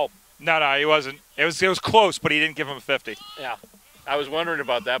giving him, No, he wasn't. It was close, but he didn't give him a 50. Yeah. I was wondering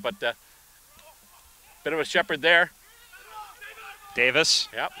about that, but bit of a shepherd there. Davis.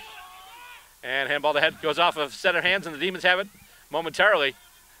 Yep. And handball to head goes off of set of hands, and the Demons have it momentarily.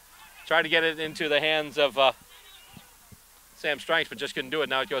 Tried to get it into the hands of Sam Strikes, but just couldn't do it.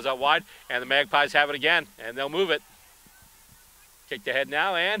 Now it goes out wide, and the Magpies have it again, and they'll move it. Kick to head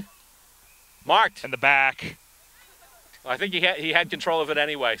now, and marked. In the back. Well, I think he had control of it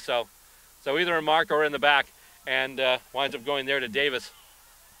anyway, so either in mark or in the back, and winds up going there to Davis.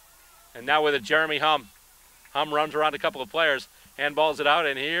 And now with it, Jeremy Hum. Hum runs around a couple of players, handballs it out,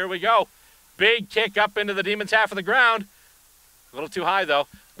 and here we go. Big kick up into the Demons' half of the ground. A little too high, though,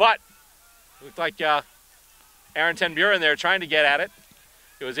 but looked like Aaron Ten Buren there trying to get at it.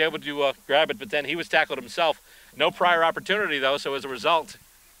 He was able to grab it, but then he was tackled himself. No prior opportunity, though, so as a result,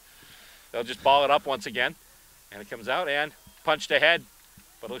 they'll just ball it up once again. And it comes out and punched ahead,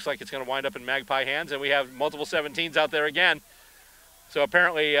 but it looks like it's going to wind up in Magpie hands, and we have multiple 17s out there again. So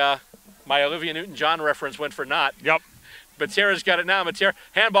apparently my Olivia Newton-John reference went for naught. Yep. Matera's got it now. Matera,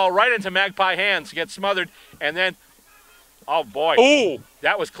 handball right into Magpie hands, gets smothered, and then, oh boy. Ooh.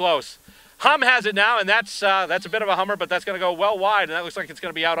 That was close. Hum has it now, and that's a bit of a hummer, but that's going to go well wide, and that looks like it's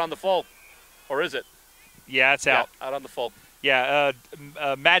going to be out on the full. Or is it? Yeah, it's out. Yeah, out on the full. Yeah,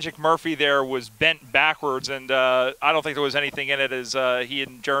 Magic Murphy there was bent backwards, and I don't think there was anything in it as he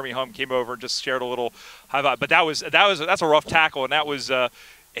and Jeremy Hum came over and just shared a little high five. But that's a rough tackle, and that was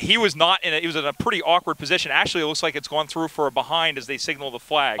he was not in it. He was in a pretty awkward position. Actually, it looks like it's gone through for a behind as they signal the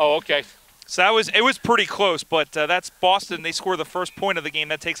flag. Oh, okay. So it was pretty close, but that's Boston. They score the first point of the game.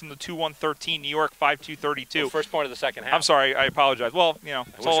 That takes them to 2-1-13. New York 5-2-32. Well, first point of the second half. I'm sorry, I apologize. Well, you know,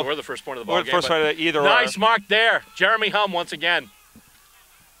 I wish it were the first point of the ball game. First point of either. Nice mark there, Jeremy Hum once again,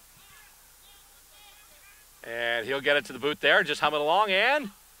 and he'll get it to the boot there. Just hum it along and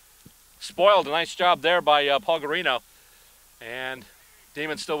spoiled. A nice job there by Paul Garino, and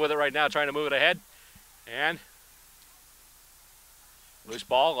Demons still with it right now, trying to move it ahead, and loose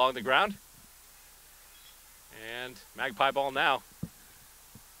ball along the ground. And Magpie ball now.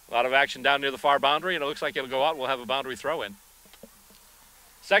 A lot of action down near the far boundary, and it looks like it'll go out. We'll have a boundary throw in.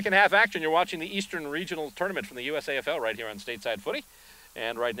 Second half action. You're watching the Eastern Regional Tournament from the USAFL right here on Stateside Footy.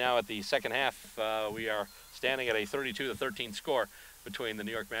 And right now at the second half, we are standing at a 32-13 score between the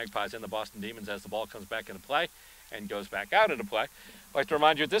New York Magpies and the Boston Demons as the ball comes back into play and goes back out into play. I'd like to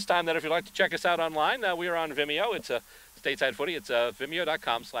remind you at this time that if you'd like to check us out online, we are on Vimeo. It's Stateside Footy. It's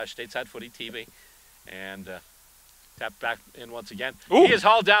vimeo.com/StatesideFootyTV. And tap back in once again. Ooh. He is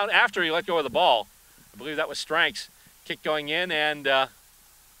hauled down after he let go of the ball. I believe that was Stranks. Kick going in, and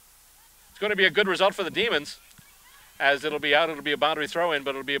it's going to be a good result for the Demons, as it'll be out. It'll be a boundary throw-in,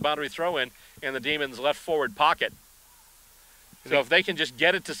 but it'll be a boundary throw-in in the Demons' left forward pocket. So if they can just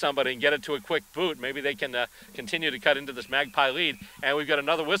get it to somebody and get it to a quick boot, maybe they can continue to cut into this Magpie lead. And we've got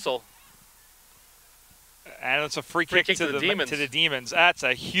another whistle. And it's a free kick to the Demons. That's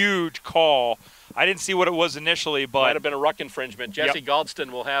a huge call. I didn't see what it was initially, but might have been a ruck infringement. Jesse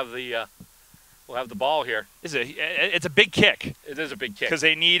Galdston will have the ball here. It's a big kick. It is a big kick because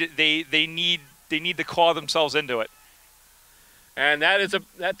they need to claw themselves into it. And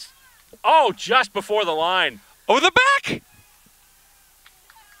that's just before the line. Over the back.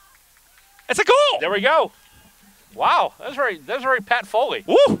 It's a goal. There we go. Wow, that's very Pat Foley.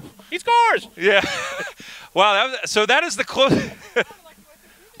 Woo! He scores. Yeah. Wow. So that is the close.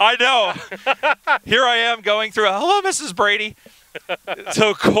 I know. Here I am going through. Hello, Mrs. Brady.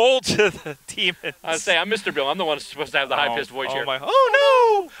 So cold to the Demons. I say I'm Mr. Bill. I'm the one who's supposed to have the high-pitched voice here.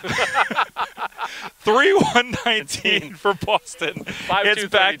 Oh no! 3-1-19 for Boston. It's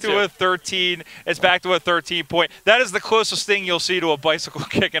back to a 13. It's back to a 13-point. That is the closest thing you'll see to a bicycle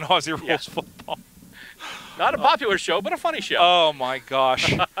kick in Aussie Rules football. Not a popular show, but a funny show. Oh, my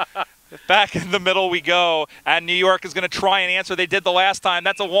gosh. Back in the middle we go, and New York is going to try and answer. They did the last time.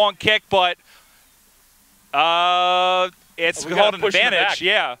 That's a long kick, but it's called an advantage.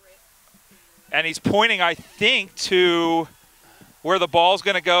 Yeah. And he's pointing, I think, to where the ball's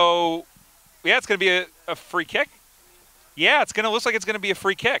going to go. Yeah, it's going to be a free kick. Yeah, looks like it's going to be a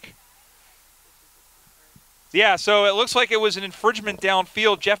free kick. Yeah, so it looks like it was an infringement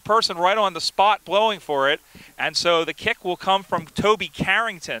downfield. Jeff Person right on the spot blowing for it. And so the kick will come from Toby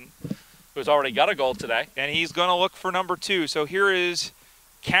Carrington, who's already got a goal today. And he's going to look for number 2. So here is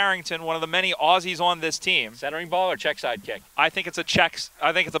Carrington, one of the many Aussies on this team. Centering ball or check side kick? I think it's a check.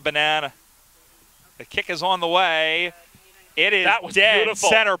 I think it's a banana. The kick is on the way. It is dead beautiful.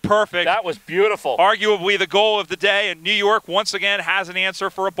 Center perfect. That was beautiful. Arguably the goal of the day, and New York once again has an answer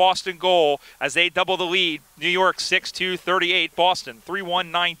for a Boston goal as they double the lead. New York 6-2-38, Boston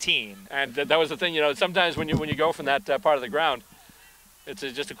 3-1-19. And that was the thing, sometimes when you go from that part of the ground, It's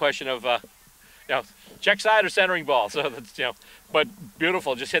just a question of, check side or centering ball. So that's, but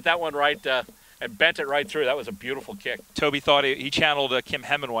beautiful. Just hit that one right and bent it right through. That was a beautiful kick. Toby thought he channeled Kim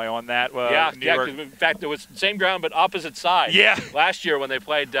Hemingway on that. In fact, it was same ground but opposite side. Yeah. Last year when they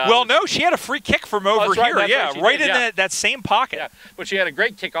played. Well, no, she had a free kick from over here. Right, yeah, right in that same pocket. Yeah, but she had a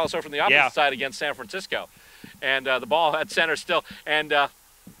great kick also from the opposite side against San Francisco. And the ball at center still. And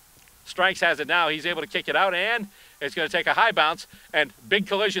Strikes has it now. He's able to kick it out, and it's going to take a high bounce. And big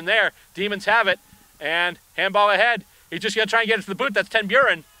collision there. Demons have it. And handball ahead. He's just going to try and get it to the boot. That's Ten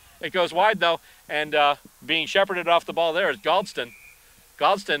Buren. It goes wide, though, and being shepherded off the ball there is Galdston.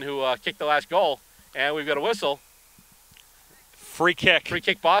 Galdston, who kicked the last goal, and we've got a whistle. Free kick. Free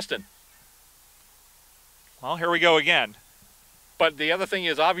kick, Boston. Well, here we go again. But the other thing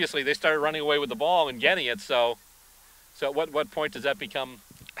is, obviously, they started running away with the ball and getting it, so at what point does that become?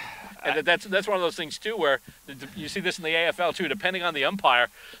 And that's one of those things, too, where you see this in the AFL, too, depending on the umpire.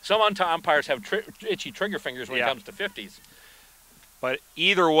 Some umpires have itchy trigger fingers when it comes to 50s. But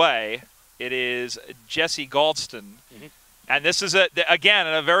either way, it is Jesse Galdston. Mm-hmm. And this is, again,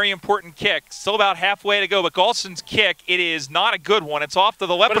 a very important kick. Still about halfway to go. But Galdston's kick, it is not a good one. It's off to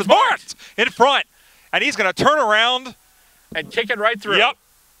the left, but it's marked in front. And he's going to turn around. And kick it right through. Yep.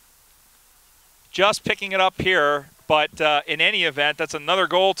 Just picking it up here. But in any event, that's another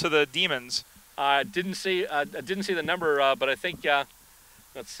goal to the Demons. I didn't see the number, but I think,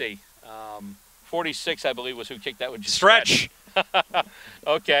 let's see, 46, I believe, was who kicked that. Stretch.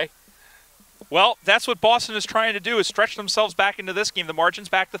 Okay. Well, that's what Boston is trying to do, is stretch themselves back into this game. The margin's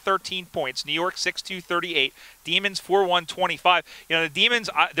back to 13 points. New York 6-2-38. Demons 4-1-25. The Demons,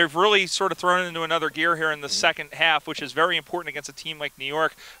 they've really sort of thrown into another gear here in the second half, which is very important against a team like New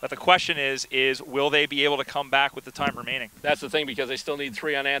York. But the question is will they be able to come back with the time remaining? That's the thing, because they still need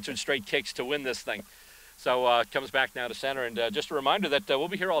 3 unanswered straight kicks to win this thing. So it comes back now to center. And just a reminder that we'll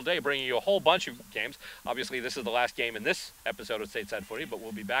be here all day bringing you a whole bunch of games. Obviously, this is the last game in this episode of Stateside Footy, but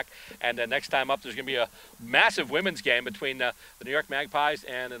we'll be back. And next time up, there's going to be a massive women's game between the New York Magpies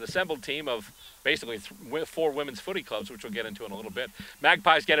and an assembled team of basically 4 women's footy clubs, which we'll get into in a little bit.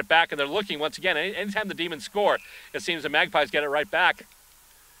 Magpies get it back, and they're looking, once again, anytime the Demons score, it seems the Magpies get it right back.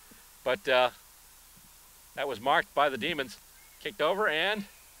 But that was marked by the Demons. Kicked over and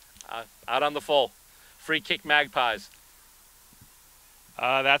out on the full. Free kick, Magpies.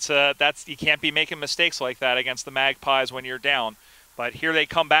 That's you can't be making mistakes like that against the Magpies when you're down. But here they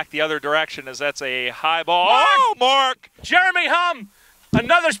come back the other direction, as that's a high ball. Mark! Oh, Mark! Jeremy Hum,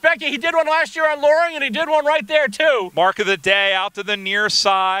 another Specky. He did one last year on Loring, and he did one right there too. Mark of the day out to the near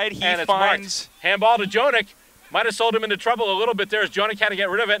side. He and finds handball to Jonik. Might have sold him into trouble a little bit there, as Jonik had to get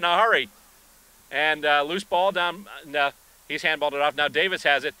rid of it in a hurry. And loose ball down. He's handballed it off. Now Davis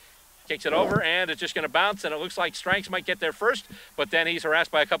has it. Kicks it over, and it's just going to bounce, and it looks like Strikes might get there first, but then he's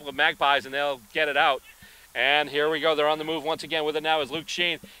harassed by a couple of Magpies, and they'll get it out. And here we go. They're on the move once again. With it now is Luke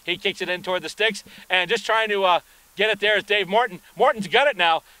Sheen. He kicks it in toward the sticks, and just trying to get it there is Dave Morton. Morton's got it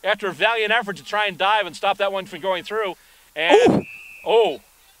now after a valiant effort to try and dive and stop that one from going through. And,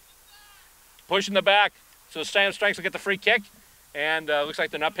 pushing the back. So Sam Strikes will get the free kick, and looks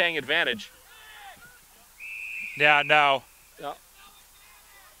like they're not paying advantage. Yeah, no.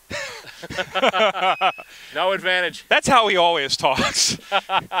 No advantage. That's how he always talks.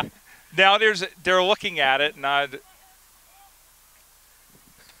 Now they're looking at it, and now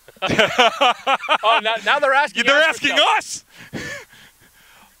they're asking. They're asking us.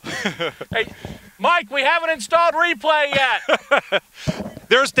 Hey, Mike, we haven't installed replay yet.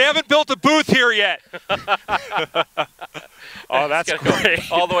 They haven't built a booth here yet. Oh, that's great.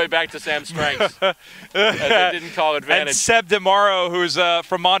 Go all the way back to Sam Strikes. As they didn't call advantage. And Seb DeMauro, who's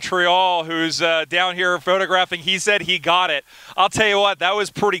from Montreal, who's down here photographing, he said he got it. I'll tell you what, that was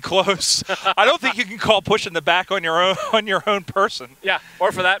pretty close. I don't think you can call pushing the back on your own person. Yeah,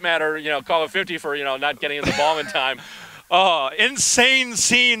 or for that matter, call it 50 for not getting in the ball in time. Oh, insane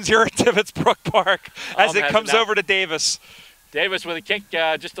scenes here at Tibbetts Brook Park as it comes over to Davis. Davis with a kick,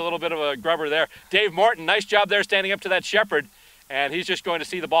 just a little bit of a grubber there. Dave Morton, nice job there standing up to that shepherd. And he's just going to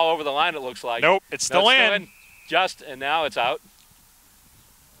see the ball over the line, it looks like. Nope, it's still in. And now it's out.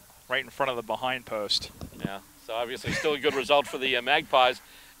 Right in front of the behind post. Yeah, so obviously still a good result for the Magpies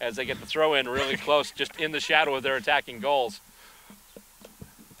as they get the throw in really close, just in the shadow of their attacking goals.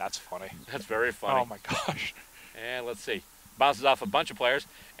 That's funny. That's very funny. Oh, my gosh. And let's see. Bounces off a bunch of players.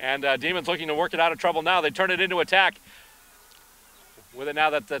 And Demons looking to work it out of trouble now. They turn it into attack. With it now,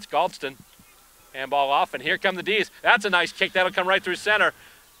 that's Galdston. Handball off, and here come the D's. That's a nice kick. That'll come right through center.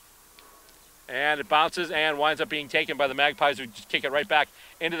 And it bounces and winds up being taken by the Magpies, who just kick it right back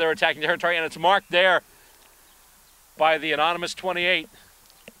into their attacking territory, and it's marked there by the anonymous 28.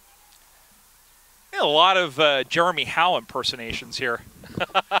 A lot of Jeremy Howe impersonations here.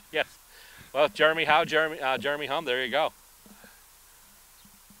 Yes. Well, Jeremy Howe, Jeremy Hum, there you go.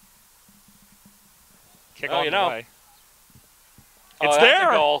 Kick on the way. It's there.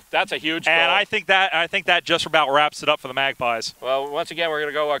 That's a goal. That's a huge goal. And I think that just about wraps it up for the Magpies. Well, once again, we're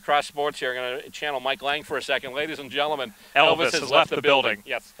going to go across sports here. We're going to channel Mike Lang for a second. Ladies and gentlemen, Elvis has left the building.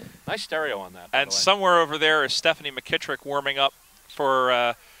 Yes. Nice stereo on that. And somewhere over there is Stephanie McKittrick warming up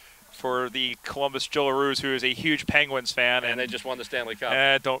for the Columbus Jillaroos, who is a huge Penguins fan. And they just won the Stanley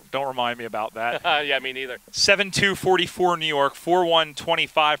Cup. Don't remind me about that. Yeah, me neither. 7-2-44 New York,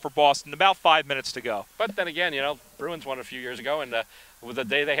 4-1-25 for Boston. About 5 minutes to go. But then again, you know, Bruins won a few years ago, and with the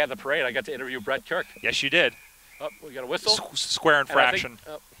day they had the parade, I got to interview Brett Kirk. Yes, you did. Oh, we got a whistle. Square infraction.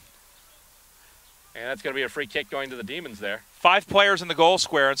 And that's going to be a free kick going to the Demons there. 5 players in the goal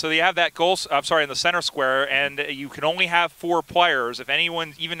square, and so you have that goal. I'm sorry, in the center square, and you can only have 4 players. If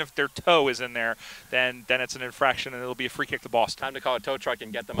anyone, even if their toe is in there, then it's an infraction, and it'll be a free kick to Boston. Time to call a tow truck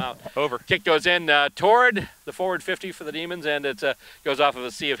and get them out. Over. Kick goes in toward the forward 50 for the Demons, and it goes off of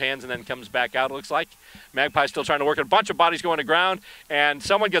a sea of hands and then comes back out. It looks like Magpies still trying to work it. A bunch of bodies going to ground, and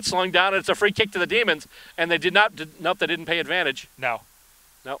someone gets slung down, and it's a free kick to the Demons. And they did not. Nope, they didn't pay advantage. No.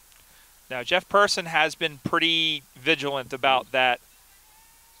 Nope. Now, Jeff Person has been pretty vigilant about that.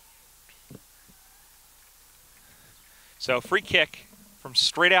 So, free kick from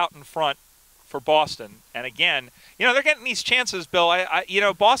straight out in front for Boston. And again, you know, they're getting these chances, Bill. You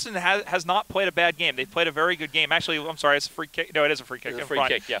know, Boston has not played a bad game. They've played a very good game. Actually, I'm sorry, it's a free kick. No, it is a free kick. It's a free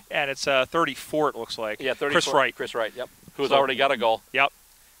kick, yeah. And it's 34, it looks like. Yeah, 34. Chris Wright. Chris Wright, yep. Who's already got a goal. Yep.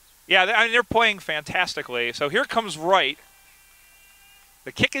 Yeah, I mean, they're playing fantastically. So here comes Wright.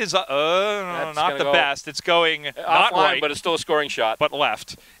 The kick is not the best. It's going not right, but it's still a scoring shot. But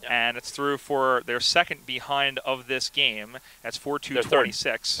left. Yep. And it's through for their second behind of this game. That's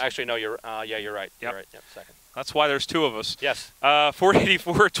 4-2-26. Actually, no, you're right. Yep. You're right. Yep, second. That's why there's 2 of us. Yes.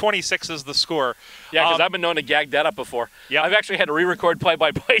 484-26 is the score. Yeah, because I've been known to gag that up before. Yeah. I've actually had to re-record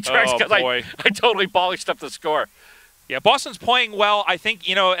play-by-play tracks because I totally polished up the score. Yeah, Boston's playing well. I think,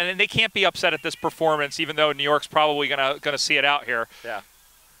 you know, and they can't be upset at this performance, even though New York's probably gonna see it out here. Yeah.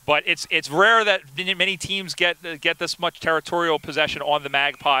 But it's rare that many teams get this much territorial possession on the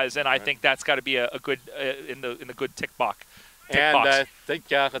Magpies, and I think that's got to be a good in the good tick box. And I think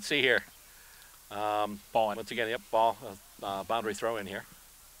let's see here. Ball in. Once again, yep, ball boundary throw in here.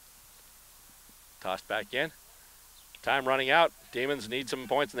 Tossed back in. Time running out. Demons need some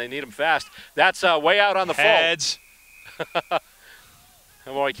points, and they need them fast. That's way out on the full. Heads.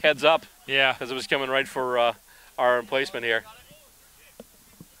 I'm like heads up. Yeah. Because it was coming right for our replacement here.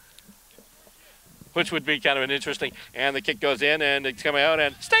 Which would be kind of an interesting. And the kick goes in, and it's coming out,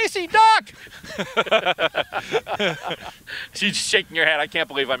 and Stacy, duck! She's shaking her head. I can't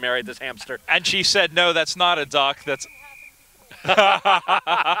believe I married this hamster. And she said, no, that's not a duck. That's.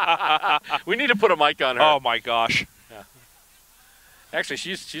 We need to put a mic on her. Oh, my gosh. Yeah. Actually,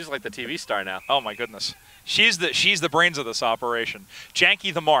 she's like the TV star now. Oh, my goodness. She's the brains of this operation.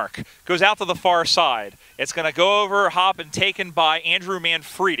 Janky the mark goes out to the far side. It's going to go over, hop, and taken by Andrew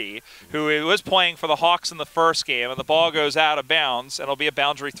Manfredi, who was playing for the Hawks in the first game, and the ball goes out of bounds, and it'll be a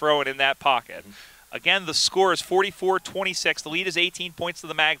boundary throw in that pocket. Again, the score is 44-26. The lead is 18 points to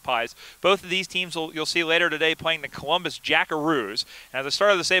the Magpies. Both of these teams you'll see later today playing the Columbus Jackaroos. And as I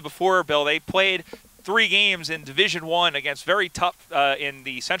started to say before, Bill, they played 3 games in Division I against very tough, in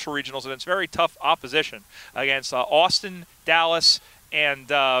the Central Regionals, against very tough opposition, against Austin, Dallas, and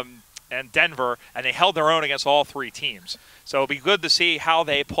Denver, and they held their own against all 3 teams. So it'll be good to see how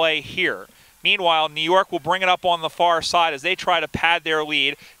they play here. Meanwhile, New York will bring it up on the far side as they try to pad their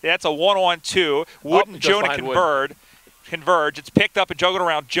lead. That's a 1-on-2. Wood and Jonik converge. It's picked up and juggled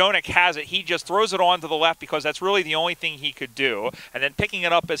around. Jonik has it. He just throws it on to the left because that's really the only thing he could do. And then picking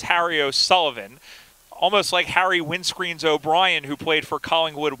it up is Harry O'Sullivan. Almost like Harry Windscreens O'Brien, who played for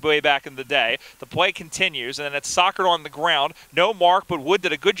Collingwood way back in the day. The play continues, and then it's soccered on the ground. No mark, but Wood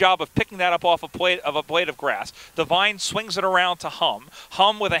did a good job of picking that up off a blade of grass. Devine swings it around to Hum.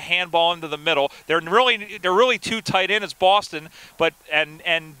 Hum with a handball into the middle. They're really too tight in as Boston, but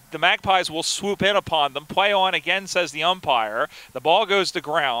and the Magpies will swoop in upon them. Play on again, says the umpire. The ball goes to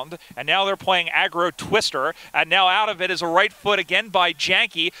ground, and now they're playing aggro twister, and now out of it is a right foot again by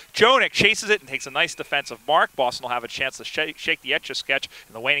Janky. Jonik chases it and takes a nice defensive mark. Boston will have a chance to shake the Etch-a-Sketch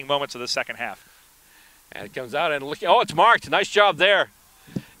in the waning moments of the second half. And it comes out and look. Oh, it's marked. Nice job there.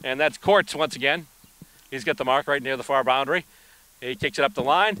 And that's Courts once again. He's got the mark right near the far boundary. He kicks it up the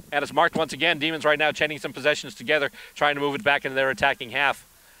line, and it's marked once again. Demons right now chaining some possessions together, trying to move it back into their attacking half.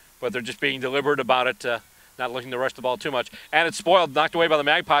 But they're just being deliberate about it, not looking to rush the ball too much. And it's spoiled, knocked away by the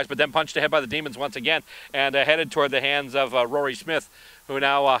Magpies, but then punched ahead by the Demons once again, and headed toward the hands of Rory Smith, who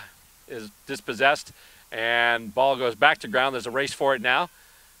now is dispossessed. And ball goes back to ground. There's a race for it now.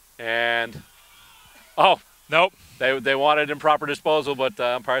 And, oh, nope. They wanted improper disposal, but the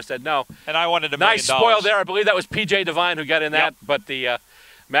umpire said no. And I wanted $1 million. Nice spoil there. I believe that was P.J. Devine who got in that, but the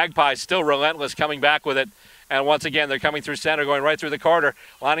Magpies still relentless, coming back with it. And once again, they're coming through center, going right through the corridor,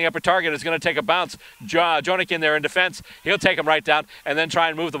 lining up a target. Is going to take a bounce. Jonick in there in defense. He'll take him right down and then try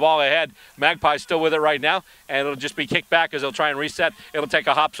and move the ball ahead. Magpies still with it right now, and it'll just be kicked back as they'll try and reset. It'll take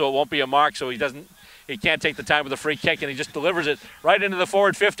a hop, so it won't be a mark, so he can't take the time with a free kick, and he just delivers it right into the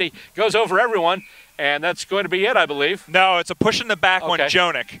forward 50, goes over everyone, and that's going to be it, I believe. No, it's a push in the back on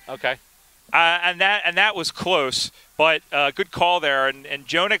Jonick. Okay. And that was close, but good call there. And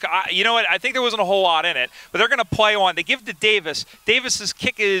Jonick, you know what? I think there wasn't a whole lot in it, but they're going to play on. They give to Davis. Davis's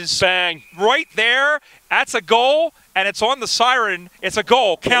kick is bang right there. That's a goal, and it's on the siren. It's a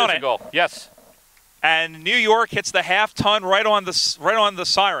goal. Count it. It's a goal. Yes. And New York hits the half ton right on the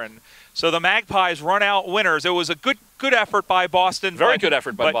siren. So the Magpies run out winners. It was a good effort by Boston. Very good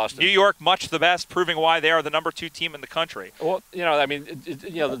effort by Boston. New York much the best, proving why they are the #2 team in the country. Well, I mean,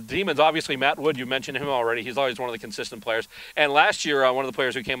 the Demons, obviously Matt Wood, you mentioned him already. He's always one of the consistent players. And last year, one of the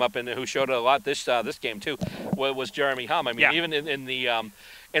players who came up and who showed a lot this game too was Jeremy Hum. I mean, even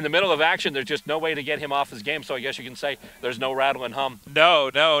in the middle of action, there's just no way to get him off his game. So I guess you can say there's no rattle and hum.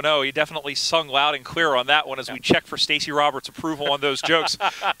 No. He definitely sung loud and clear on that one as we check for Stacey Roberts' approval on those jokes.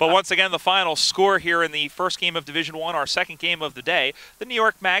 But once again, the final score here in the first game of Division I, our second game of the day, the New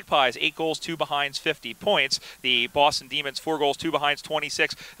York Magpies, 8 goals, 2 behinds, 50 points. The Boston Demons, 4 goals, 2 behinds,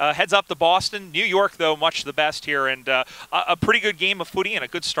 26. Heads up to Boston. New York, though, much the best here. And a pretty good game of footy and a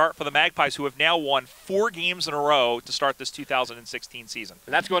good start for the Magpies, who have now won 4 games in a row to start this 2016 season.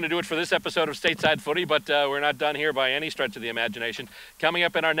 And that's going to do it for this episode of Stateside Footy, but we're not done here by any stretch of the imagination. Coming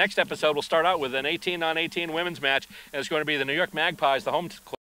up in our next episode, we'll start out with an 18-on-18 women's match, and it's going to be the New York Magpies, the home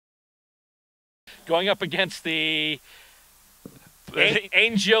club, going up against the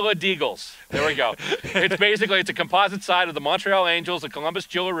Angela Eagles. There we go. It's a composite side of the Montreal Angels, the Columbus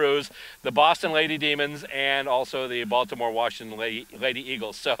Jillaroos, the Boston Lady Demons, and also the Baltimore-Washington Lady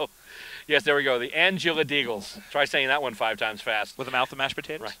Eagles. So, yes, there we go. The Angela Eagles. Try saying that one 5 times fast. With a mouth of mashed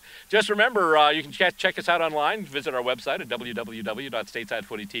potatoes? Right. Just remember, you can check us out online. Visit our website at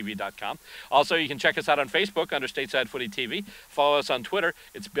www.statesidefootytv.com. Also, you can check us out on Facebook under Stateside Footy TV. Follow us on Twitter.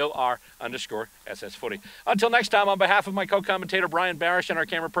 It's BillR_SS Footy. Until next time, on behalf of my co-commentator Brian Barish and our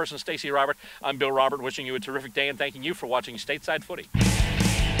camera person Stacey Robert, I'm Bill Robert, wishing you a terrific day and thanking you for watching Stateside Footy.